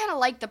I kind of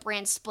like the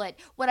brand split.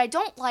 What I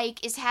don't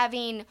like is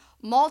having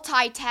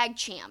multi-tag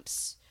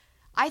champs.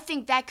 I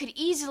think that could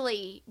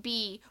easily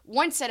be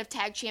one set of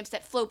tag champs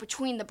that float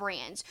between the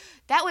brands.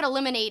 That would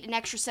eliminate an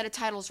extra set of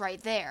titles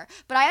right there.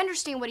 But I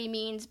understand what he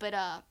means, but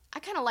I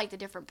kind of like the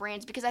different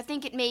brands because I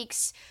think it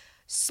makes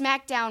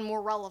SmackDown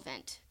more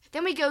relevant.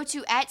 Then we go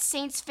to at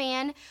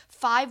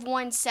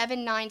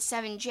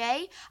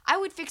SaintsFan51797J. I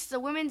would fix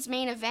the women's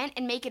main event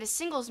and make it a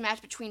singles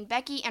match between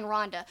Becky and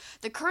Ronda.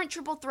 The current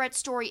triple threat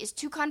story is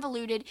too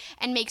convoluted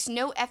and makes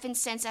no effing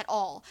sense at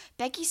all.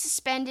 Becky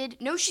suspended.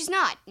 No, she's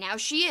not. Now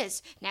she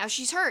is. Now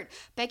she's hurt.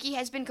 Becky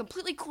has been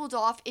completely cooled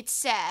off. It's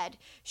sad.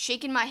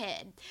 Shaking my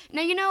head.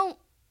 Now,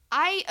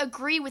 I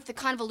agree with the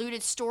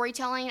convoluted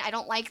storytelling. I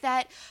don't like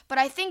that. But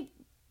I think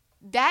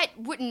that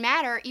wouldn't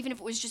matter even if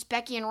it was just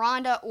Becky and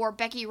Ronda or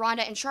Becky,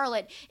 Ronda, and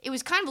Charlotte. It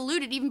was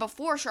convoluted even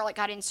before Charlotte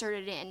got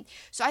inserted in.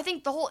 So I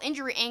think the whole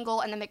injury angle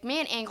and the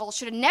McMahon angle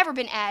should have never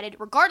been added,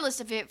 regardless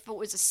of if it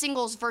was a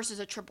singles versus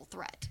a triple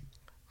threat.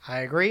 I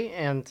agree,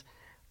 and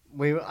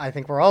I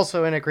think we're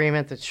also in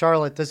agreement that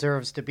Charlotte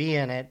deserves to be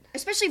in it.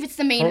 Especially if it's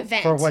the main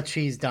event. For what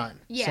she's done.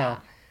 Yeah.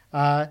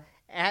 So,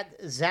 At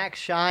Zach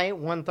Shy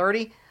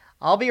 130,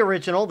 I'll be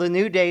original. The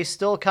New Day's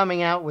still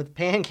coming out with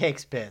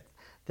pancakes bit.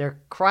 They're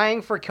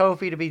crying for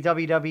Kofi to be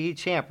WWE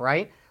champ,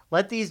 right?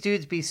 Let these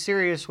dudes be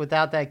serious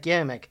without that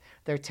gimmick.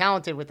 They're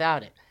talented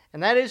without it.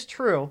 And that is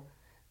true.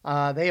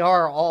 They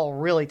are all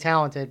really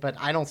talented, but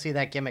I don't see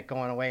that gimmick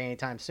going away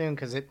anytime soon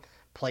because it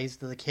plays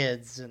to the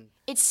kids. And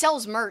it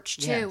sells merch,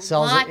 too. Yeah, it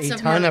sells Lots a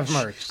of ton merch. of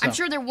merch. So. I'm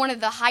sure they're one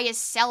of the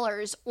highest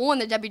sellers on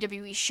the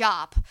WWE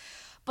shop.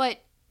 But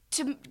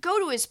to go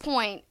to his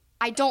point,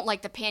 I don't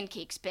like the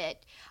pancakes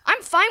bit.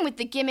 I'm fine with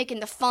the gimmick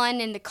and the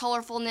fun and the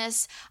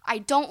colorfulness. I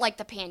don't like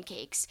the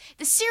pancakes.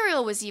 The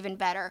cereal was even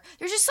better.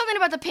 There's just something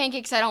about the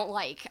pancakes I don't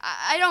like.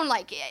 I don't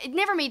like it. It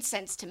never made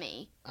sense to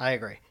me. I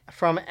agree.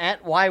 From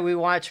at Why We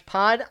Watch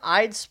Pod,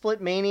 I'd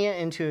split Mania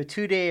into a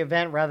 2-day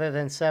event rather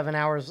than 7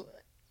 hours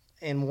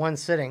in one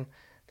sitting.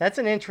 That's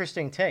an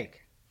interesting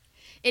take.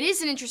 It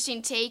is an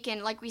interesting take,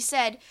 and like we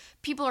said,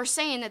 people are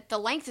saying that the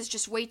length is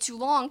just way too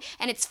long,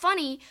 and it's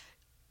funny.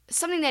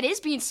 Something that is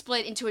being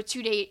split into a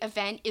 2-day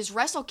event is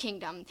Wrestle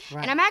Kingdom.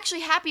 Right. And I'm actually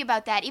happy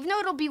about that, even though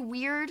it'll be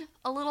weird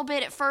a little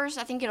bit at first.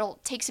 I think it'll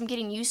take some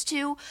getting used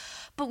to.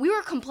 But we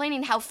were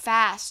complaining how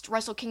fast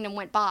Wrestle Kingdom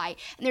went by.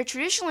 And they're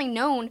traditionally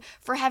known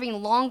for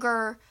having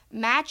longer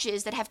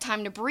matches that have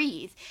time to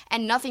breathe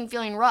and nothing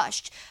feeling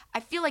rushed. I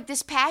feel like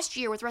this past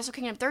year with Wrestle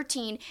Kingdom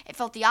 13, it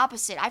felt the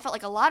opposite. I felt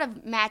like a lot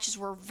of matches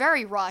were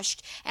very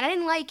rushed, and I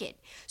didn't like it.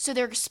 So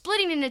they're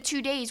splitting into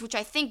 2 days, which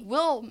I think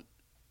will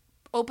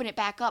open it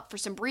back up for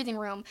some breathing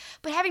room.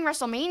 But having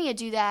WrestleMania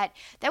do that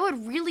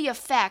would really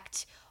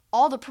affect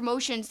all the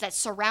promotions that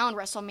surround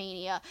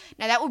WrestleMania.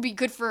 Now, that would be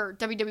good for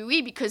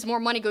WWE because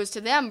more money goes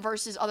to them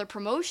versus other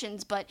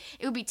promotions, but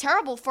it would be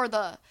terrible for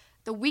the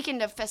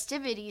weekend of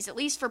festivities, at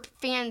least for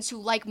fans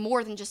who like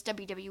more than just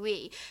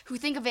WWE, who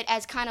think of it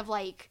as kind of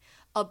like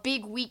a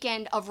big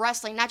weekend of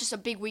wrestling, not just a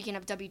big weekend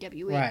of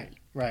WWE.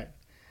 Right.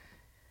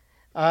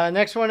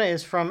 Next one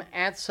is from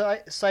at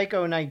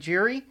Psycho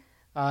Nigeri.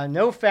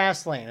 No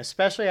Fastlane,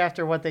 especially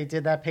after what they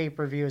did that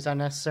pay-per-view, is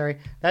unnecessary.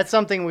 That's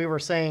something we were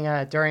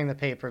saying during the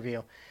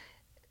pay-per-view.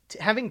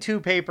 Having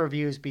 2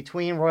 pay-per-views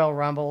between Royal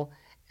Rumble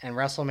and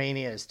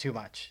WrestleMania is too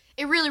much.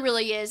 It really,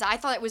 really is. I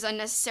thought it was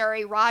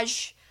unnecessary.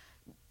 Raj,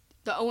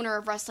 the owner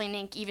of Wrestling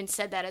Inc., even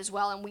said that as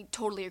well, and we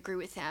totally agree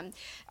with him.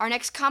 Our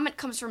next comment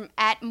comes from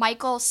at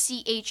Michael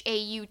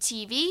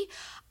CHAUTV.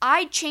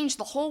 I'd change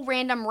the whole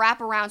random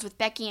wraparounds with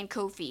Becky and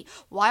Kofi.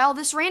 Why all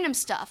this random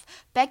stuff?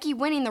 Becky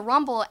winning the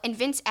Rumble and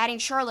Vince adding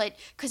Charlotte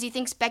because he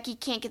thinks Becky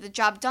can't get the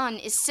job done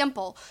is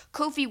simple.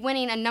 Kofi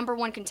winning a number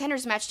 1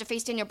 contenders match to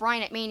face Daniel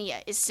Bryan at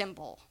Mania is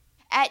simple.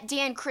 At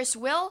Dan Chris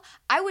Will,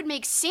 I would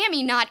make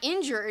Sammy not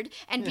injured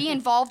and be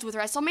involved with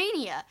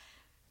WrestleMania.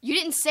 You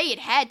didn't say it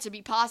had to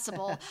be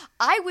possible.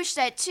 I wish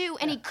that too,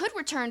 and he could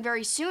return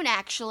very soon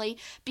actually,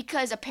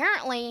 because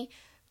apparently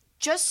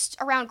just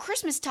around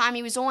Christmas time,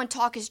 he was on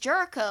Talk is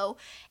Jericho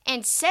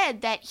and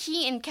said that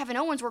he and Kevin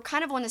Owens were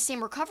kind of on the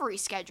same recovery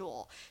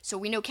schedule. So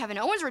we know Kevin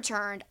Owens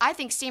returned. I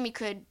think Sammy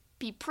could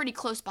be pretty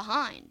close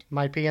behind.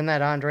 Might be in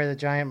that Andre the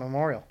Giant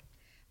Memorial.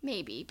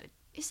 Maybe, but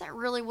is that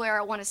really where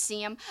I want to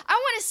see him? I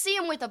want to see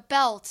him with a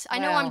belt. I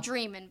know I'm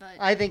dreaming, but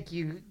I think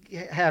you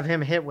have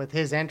him hit with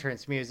his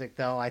entrance music,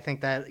 though. I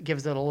think that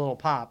gives it a little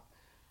pop.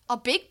 A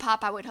big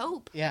pop, I would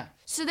hope. Yeah.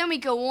 So then we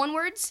go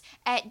onwards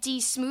at D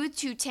Smooth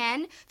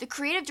 210, the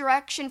creative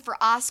direction for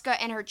Asuka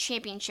and her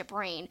championship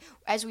reign.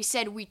 As we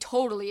said, we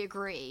totally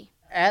agree.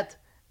 At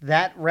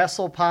That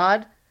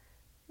WrestlePod,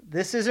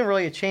 this isn't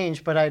really a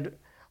change, but I'd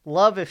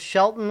love if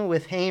Shelton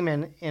with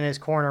Heyman in his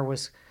corner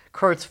was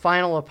Kurt's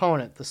final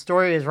opponent. The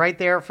story is right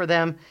there for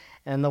them,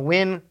 and the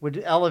win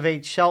would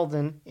elevate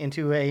Shelton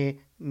into a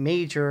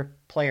major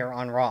player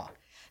on Raw.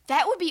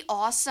 That would be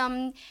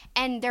awesome,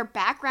 and their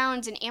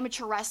backgrounds in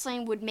amateur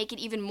wrestling would make it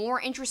even more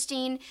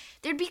interesting.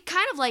 There'd be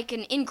kind of like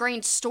an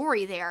ingrained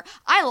story there.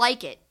 I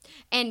like it.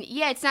 And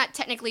yeah, it's not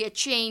technically a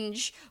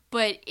change,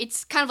 but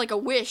it's kind of like a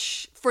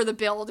wish for the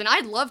build, and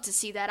I'd love to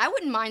see that. I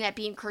wouldn't mind that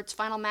being Kurt's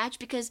final match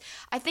because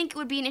I think it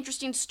would be an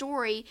interesting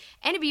story,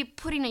 and it'd be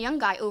putting a young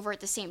guy over at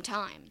the same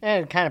time.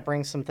 And it kind of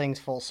brings some things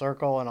full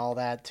circle and all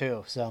that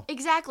too. So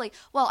exactly.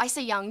 Well, I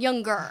say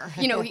younger.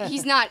 You know,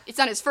 he's not. It's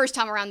not his first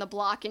time around the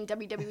block in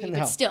WWE, no.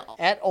 But still.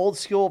 At Old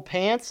School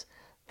Pants,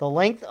 the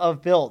length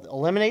of build.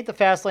 Eliminate the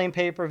Fastlane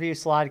pay-per-view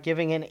slot,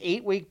 giving an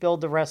 8-week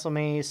build to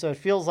WrestleMania, so it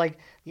feels like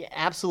the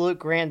absolute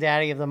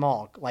granddaddy of them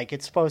all, like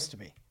it's supposed to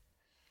be.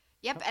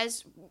 Yep,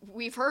 as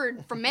we've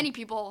heard from many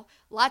people,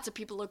 lots of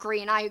people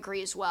agree, and I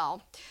agree as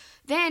well.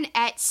 Then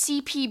at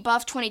CP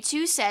Buff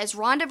 22 says,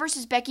 Ronda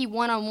versus Becky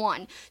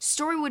 1-on-1.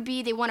 Story would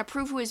be they want to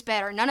prove who is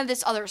better. None of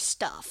this other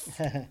stuff.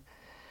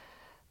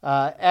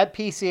 At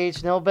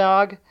PCH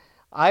Nilbog,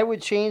 I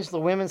would change the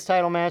women's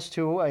title match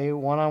to a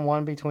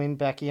 1-on-1 between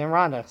Becky and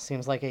Ronda.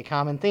 Seems like a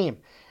common theme.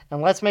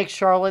 And let's make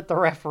Charlotte the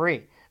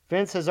referee.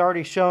 Vince has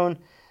already shown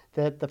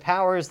that the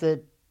powers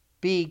that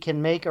be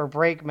can make or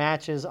break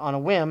matches on a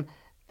whim.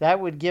 That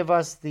would give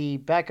us the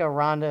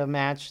Becca-Ronda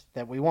match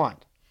that we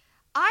want.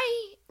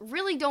 I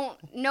really don't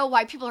know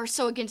why people are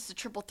so against the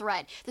triple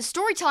threat. The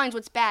storytelling's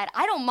what's bad.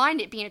 I don't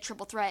mind it being a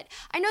triple threat.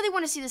 I know they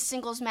want to see the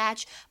singles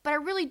match, but I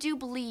really do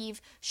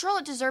believe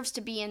Charlotte deserves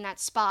to be in that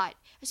spot,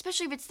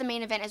 especially if it's the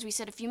main event, as we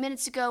said a few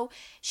minutes ago.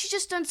 She's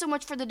just done so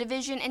much for the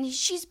division, and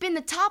she's been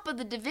the top of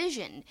the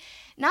division.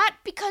 Not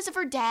because of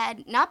her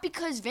dad, not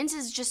because Vince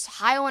is just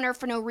high on her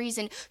for no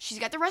reason. She's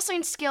got the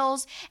wrestling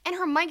skills and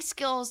her mic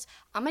skills.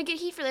 I'm going to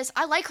get heat for this.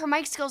 I like her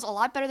mic skills a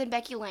lot better than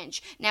Becky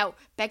Lynch. Now,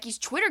 Becky's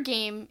Twitter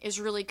game is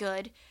really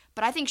good,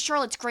 but I think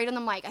Charlotte's great on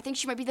the mic. I think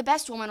she might be the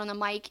best woman on the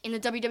mic in the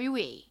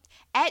WWE.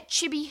 At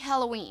Chibi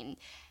Halloween.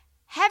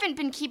 Haven't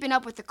been keeping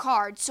up with the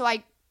card, so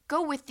I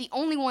go with the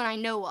only one I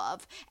know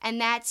of,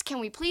 and that's, can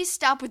we please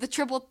stop with the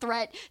triple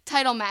threat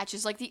title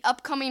matches like the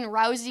upcoming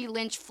Rousey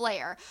Lynch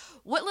Flair?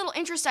 What little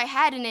interest I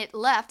had in it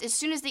left as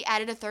soon as they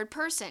added a third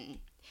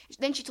person.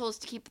 Then she told us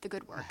to keep up the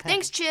good work.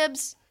 Thanks,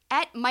 Chibs.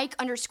 At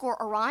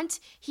Mike_Arant,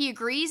 he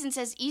agrees and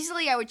says,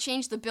 easily I would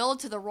change the build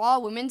to the Raw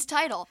Women's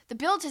title. The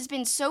build has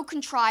been so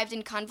contrived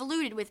and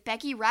convoluted, with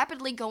Becky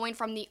rapidly going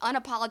from the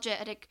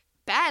unapologetic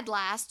bad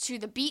last to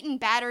the beaten,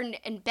 battered,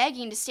 and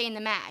begging to stay in the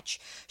match.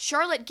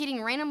 Charlotte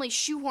getting randomly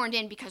shoehorned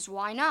in because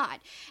why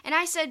not? And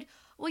I said,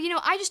 well,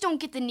 I just don't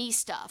get the knee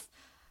stuff.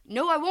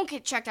 No, I won't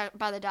get checked out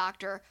by the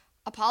doctor.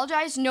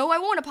 Apologize? No, I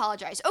won't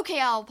apologize.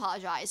 Okay, I'll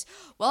apologize.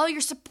 Well,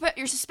 you're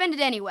suspended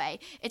anyway.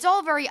 It's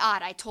all very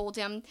odd, I told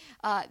him.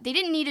 They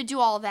didn't need to do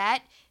all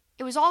that.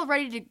 It was all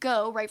ready to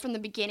go right from the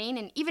beginning,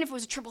 and even if it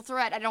was a triple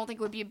threat, I don't think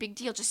it would be a big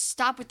deal. Just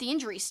stop with the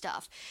injury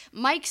stuff.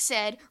 Mike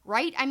said,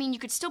 right? I mean, you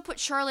could still put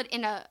Charlotte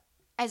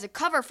as a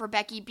cover for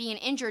Becky being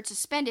injured,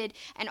 suspended,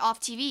 and off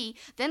TV,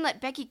 then let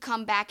Becky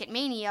come back at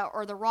Mania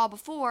or the Raw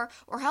before,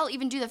 or hell,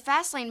 even do the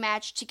Fastlane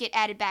match to get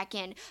added back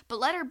in. But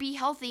let her be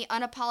healthy,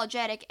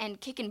 unapologetic, and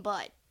kicking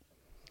butt.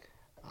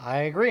 I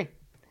agree.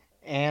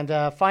 And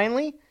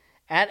finally,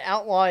 at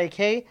Outlaw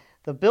AK,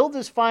 the build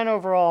is fine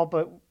overall,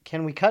 but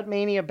can we cut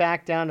Mania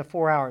back down to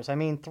 4 hours? I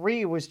mean,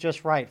 3 was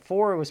just right.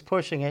 4 was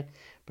pushing it.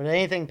 But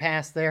anything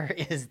past there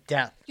is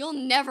death. You'll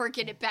never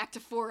get it back to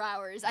 4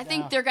 hours. I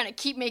think they're going to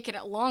keep making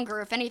it longer,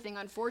 if anything,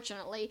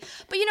 unfortunately.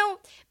 But,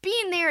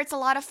 being there, it's a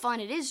lot of fun.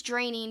 It is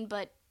draining,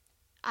 but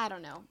I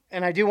don't know.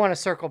 And I do want to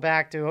circle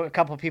back to a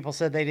couple of people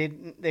said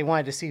they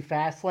wanted to see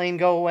Fastlane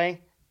go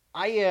away.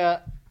 I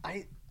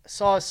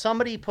saw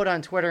somebody put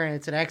on Twitter, and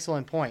it's an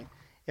excellent point.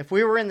 If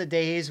we were in the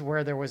days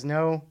where there was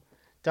no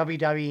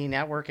WWE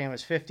Network and it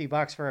was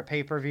 $50 for a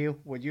pay-per-view,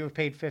 would you have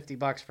paid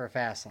 $50 for a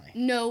Fastlane?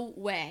 No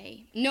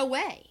way. No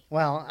way.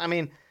 Well, I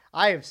mean,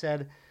 I have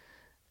said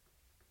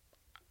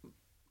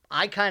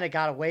I kind of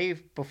got away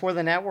before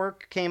the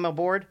network came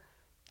aboard.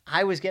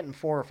 I was getting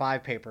 4 or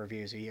 5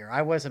 pay-per-views a year.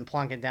 I wasn't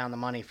plunking down the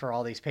money for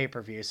all these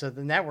pay-per-views. So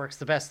the network's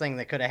the best thing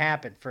that could have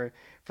happened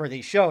for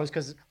these shows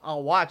because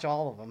I'll watch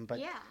all of them. But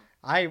yeah.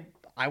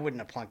 I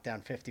wouldn't have plunked down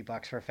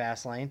 $50 for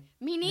Fastlane.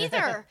 Me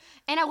neither.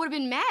 And I would have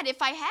been mad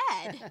if I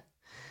had.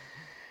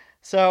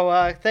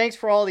 So thanks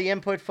for all the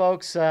input,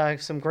 folks.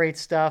 Some great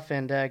stuff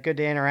and good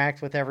to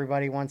interact with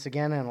everybody once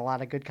again and a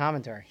lot of good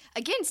commentary.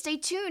 Again, stay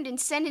tuned and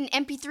send in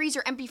MP3s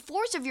or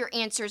MP4s of your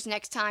answers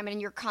next time and in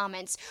your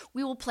comments.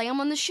 We will play them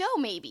on the show,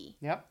 maybe.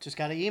 Yep, just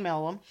got to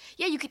email them.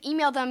 Yeah, you can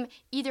email them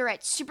either at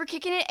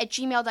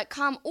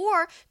superkickingit@gmail.com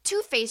or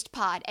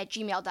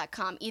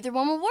twofacedpod@gmail.com. Either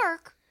one will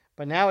work.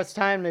 But now it's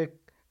time to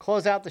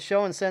close out the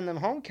show and send them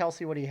home.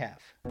 Kelsey, what do you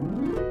have?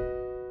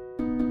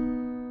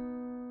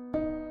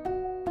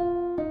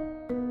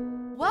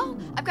 Well,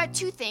 I've got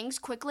 2 things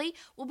quickly.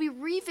 We'll be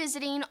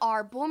revisiting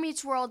our Boy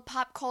Meets World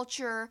pop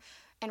culture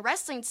and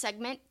wrestling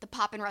segment, the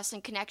Pop and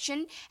Wrestling Connection,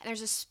 and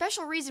there's a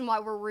special reason why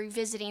we're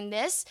revisiting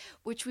this,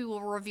 which we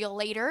will reveal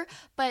later,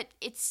 but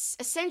it's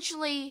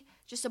essentially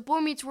just a Boy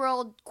Meets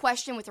World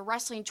question with a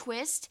wrestling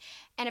twist,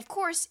 and of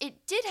course,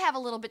 it did have a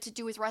little bit to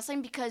do with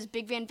wrestling because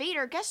Big Van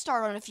Vader guest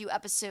starred on a few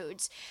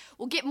episodes.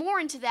 We'll get more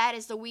into that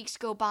as the weeks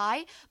go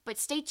by, but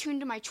stay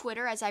tuned to my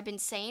Twitter, as I've been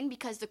saying,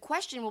 because the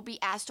question will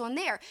be asked on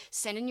there.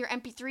 Send in your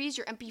MP3s,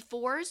 your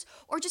MP4s,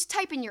 or just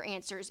type in your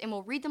answers, and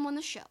we'll read them on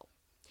the show.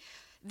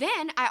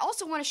 Then, I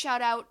also want to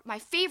shout out my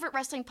favorite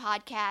wrestling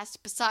podcast,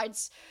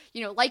 besides,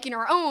 liking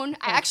our own.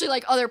 I actually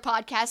like other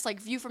podcasts, like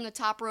View from the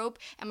Top Rope,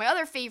 and my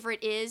other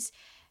favorite is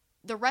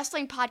the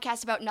Wrestling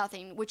Podcast About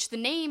Nothing, which the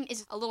name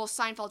is a little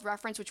Seinfeld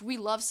reference, which we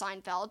love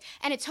Seinfeld,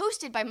 and it's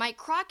hosted by Mike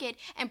Crockett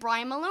and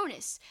Brian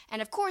Malonis.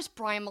 And of course,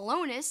 Brian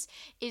Malonis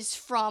is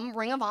from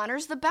Ring of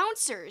Honor's The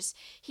Bouncers.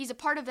 He's a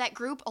part of that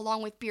group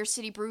along with Beer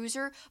City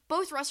Bruiser,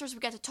 both wrestlers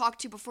we got to talk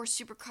to before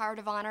Supercard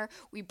of Honor.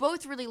 We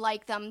both really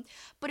like them.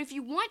 But if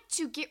you want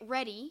to get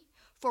ready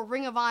for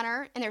Ring of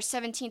Honor and their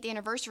 17th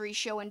anniversary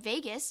show in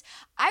Vegas,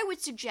 I would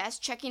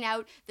suggest checking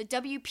out the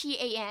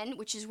WPAN,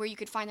 which is where you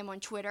could find them on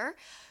Twitter.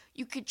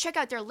 You could check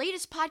out their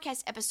latest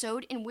podcast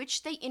episode in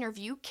which they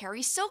interview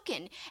Carrie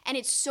Silken. And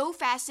it's so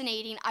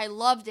fascinating. I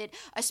loved it,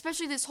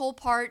 especially this whole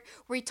part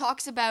where he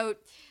talks about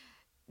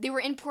they were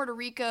in Puerto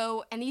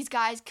Rico, and these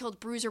guys killed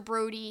Bruiser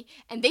Brody,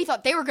 and they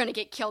thought they were going to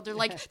get killed. They're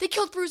like, they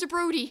killed Bruiser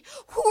Brody.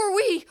 Who are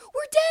we?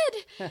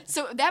 We're dead.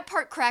 So that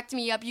part cracked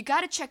me up. You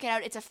got to check it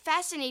out. It's a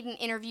fascinating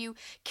interview.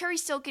 Kerry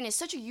Silkin is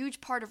such a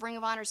huge part of Ring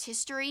of Honor's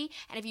history,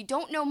 and if you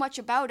don't know much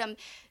about him,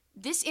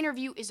 this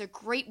interview is a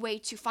great way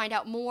to find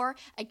out more.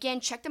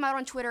 Again, check them out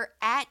on Twitter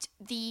at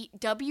the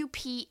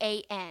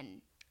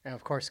WPAN. And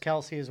of course,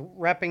 Kelsey is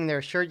repping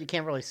their shirt. You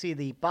can't really see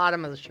the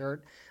bottom of the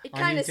shirt It on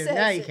kind of YouTube. says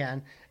Now you it.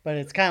 can, but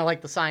it's kind of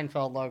like the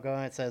Seinfeld logo,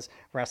 and it says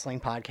Wrestling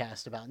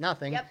Podcast About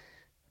Nothing. Yep.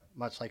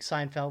 Much like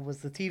Seinfeld was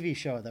the TV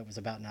show that was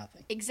about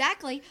nothing.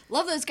 Exactly.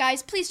 Love those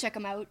guys. Please check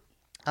them out.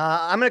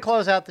 I'm going to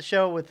close out the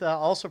show with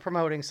also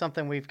promoting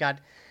something we've got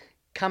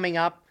coming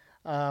up.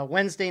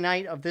 Wednesday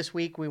night of this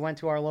week, we went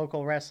to our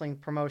local wrestling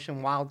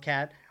promotion,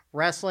 Wildcat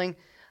Wrestling.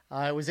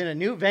 It was in a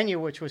new venue,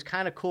 which was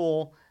kind of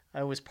cool.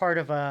 It was part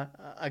of a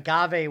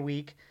agave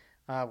week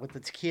with the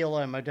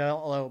tequila and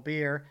Modelo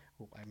beer.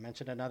 Ooh, I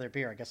mentioned another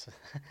beer, I guess.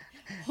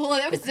 Well,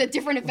 that was a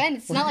different event.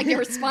 It's not like they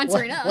were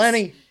sponsoring us.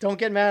 Lenny, don't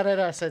get mad at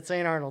us at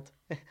St. Arnold.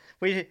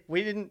 We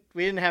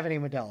didn't have any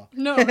Modelo.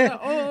 No.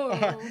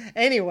 Oh.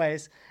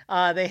 Anyways,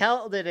 they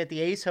held it at the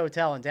Ace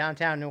Hotel in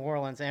downtown New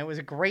Orleans, and it was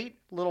a great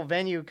little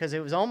venue because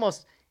it was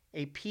almost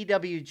a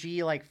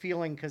PWG like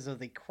feeling because of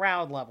the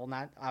crowd level,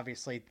 not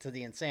obviously to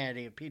the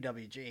insanity of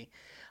PWG.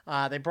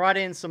 They brought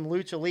in some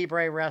Lucha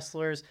Libre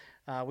wrestlers.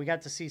 We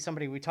got to see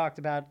somebody we talked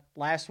about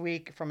last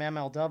week from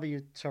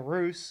MLW,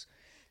 Tarus.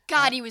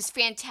 God, he was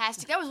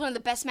fantastic. That was one of the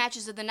best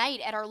matches of the night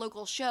at our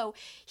local show.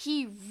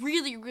 He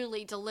really,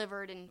 really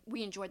delivered, and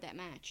we enjoyed that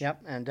match.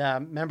 Yep,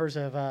 and members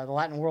of the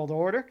Latin World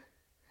Order.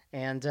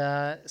 And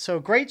so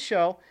great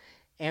show.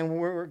 And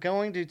we're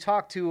going to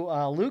talk to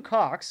Luke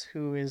Hawx,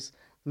 who is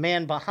the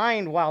man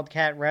behind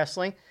Wildcat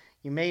Wrestling.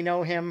 You may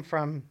know him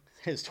from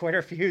his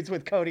Twitter feuds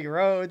with Cody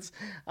Rhodes,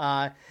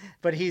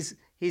 but he's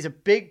a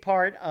big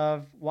part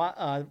of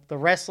the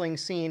wrestling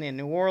scene in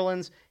New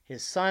Orleans.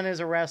 His son is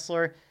a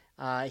wrestler.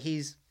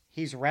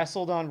 He's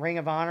wrestled on Ring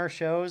of Honor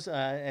shows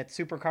at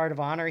Supercard of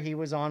Honor. He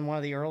was on one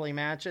of the early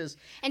matches.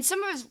 And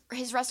some of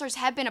his wrestlers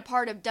have been a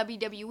part of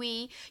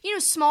WWE. You know,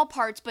 small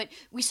parts, but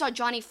we saw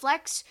Johnny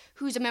Flex,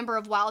 who's a member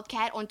of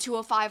Wildcat, on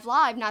 205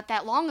 Live not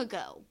that long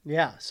ago.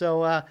 Yeah,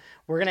 so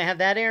we're going to have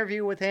that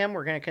interview with him.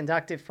 We're going to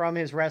conduct it from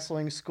his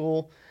wrestling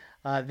school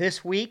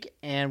this week,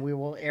 and we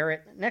will air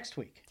it next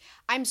week.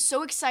 I'm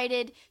so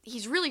excited.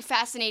 He's a really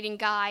fascinating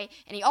guy,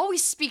 and he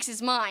always speaks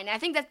his mind. I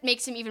think that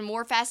makes him even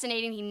more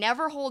fascinating. He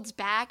never holds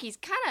back. He's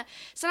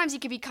sometimes he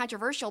can be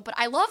controversial, but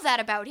I love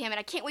that about him, and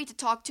I can't wait to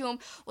talk to him.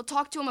 We'll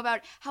talk to him about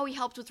how he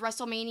helped with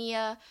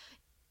WrestleMania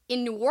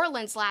in New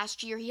Orleans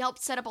last year. He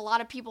helped set up a lot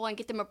of people and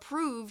get them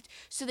approved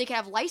so they could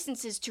have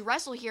licenses to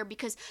wrestle here,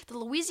 because the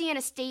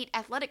Louisiana State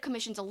Athletic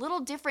Commission's a little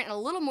different and a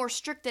little more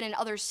strict than in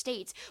other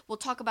states. We'll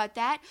talk about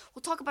that.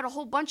 We'll talk about a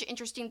whole bunch of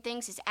interesting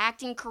things, his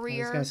acting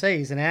career. I was going to say,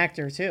 he's an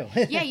actor, too.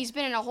 Yeah, he's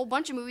been in a whole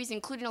bunch of movies,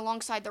 including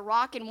alongside The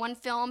Rock in one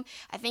film.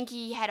 I think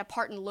he had a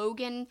part in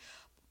Logan.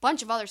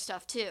 Bunch of other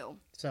stuff, too.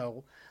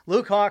 So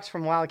Luke Hawx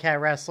from Wildcat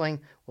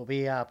Wrestling will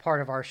be part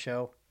of our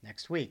show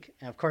next week.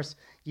 And, of course,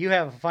 you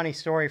have a funny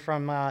story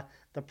from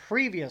the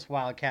previous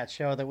Wildcat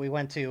show that we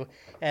went to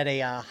at a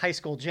high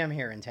school gym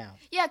here in town.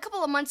 Yeah, a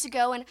couple of months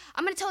ago, and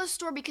I'm going to tell this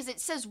story because it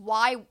says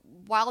why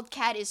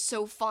Wildcat is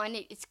so fun.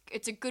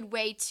 It's a good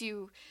way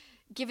to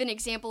give an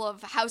example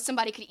of how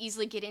somebody could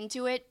easily get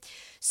into it.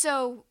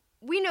 So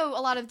we know a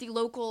lot of the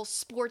local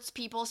sports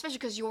people, especially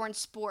because you're in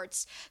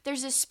sports.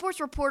 There's this sports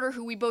reporter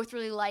who we both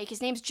really like.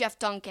 His name's Jeff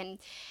Duncan.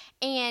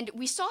 And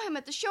we saw him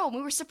at the show, and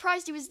we were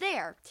surprised he was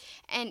there.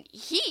 And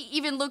he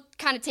even looked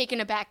kind of taken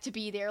aback to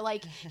be there.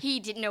 Like, he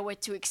didn't know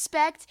what to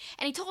expect.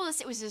 And he told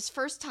us it was his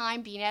first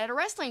time being at a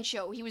wrestling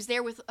show. He was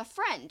there with a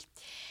friend.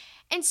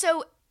 And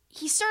so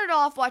he started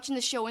off watching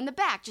the show in the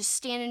back, just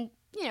standing,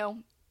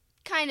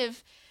 kind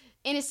of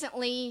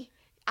innocently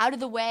out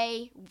of the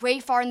way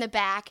far in the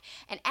back.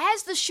 And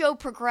as the show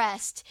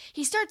progressed,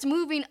 he starts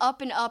moving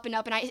up and up and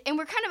up. And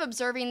we're kind of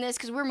observing this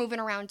because we're moving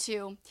around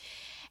too.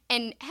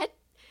 And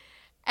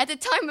at the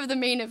time of the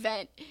main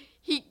event,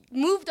 he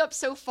moved up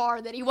so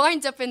far that he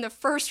winds up in the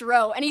first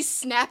row, and he's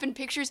snapping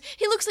pictures.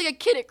 He looks like a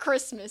kid at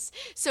Christmas.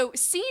 So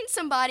seeing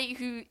somebody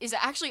who is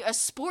actually a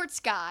sports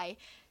guy,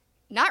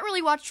 not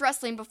really watched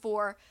wrestling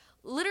before,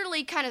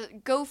 literally kind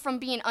of go from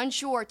being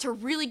unsure to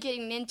really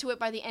getting into it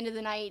by the end of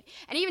the night.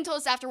 And he even told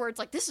us afterwards,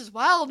 like, this is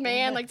wild,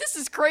 man. Like, this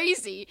is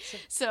crazy.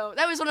 So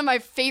that was one of my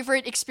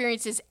favorite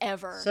experiences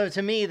ever. So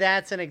to me,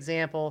 that's an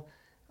example.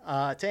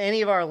 To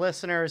any of our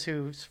listeners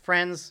whose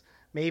friends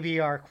maybe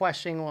are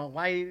questioning, well,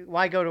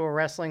 why go to a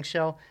wrestling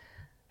show?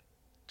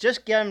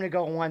 Just get them to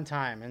go one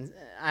time. And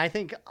I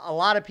think a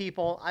lot of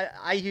people,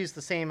 I use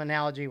the same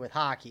analogy with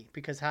hockey,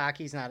 because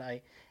hockey's not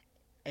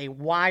a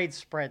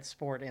widespread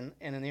sport in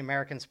the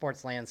American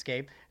sports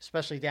landscape,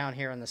 especially down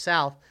here in the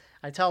South.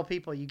 I tell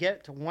people, you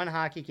get to one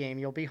hockey game,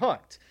 you'll be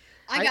hooked.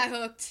 I got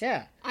hooked.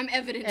 Yeah. I'm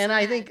evidence. And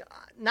I think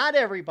not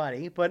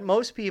everybody, but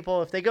most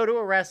people, if they go to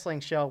a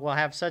wrestling show, will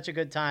have such a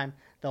good time,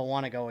 they'll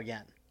want to go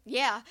again.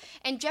 Yeah,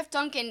 and Jeff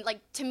Duncan, like,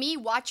 to me,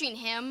 watching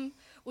him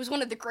was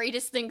one of the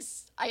greatest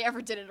things I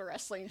ever did at a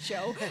wrestling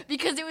show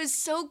because it was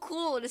so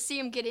cool to see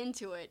him get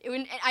into it.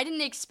 And I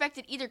didn't expect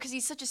it either because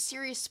he's such a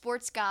serious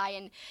sports guy,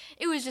 and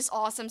it was just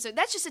awesome. So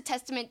that's just a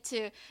testament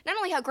to not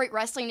only how great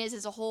wrestling is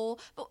as a whole,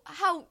 but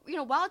how,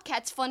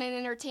 Wildcat's fun and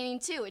entertaining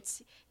too.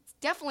 It's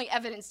definitely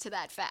evidence to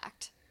that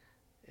fact.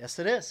 Yes,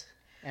 it is.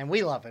 And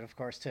we love it, of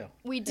course, too.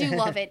 We do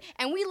love it.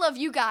 And we love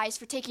you guys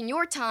for taking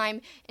your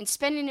time and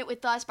spending it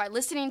with us by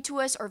listening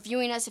to us or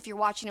viewing us if you're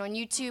watching on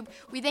YouTube.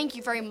 We thank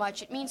you very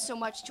much. It means so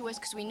much to us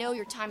because we know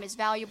your time is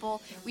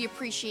valuable. We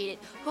appreciate it.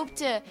 Hope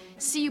to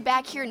see you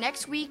back here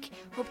next week.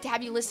 Hope to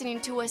have you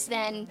listening to us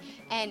then.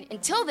 And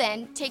until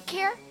then, take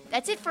care.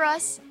 That's it for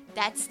us.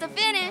 That's the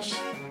finish.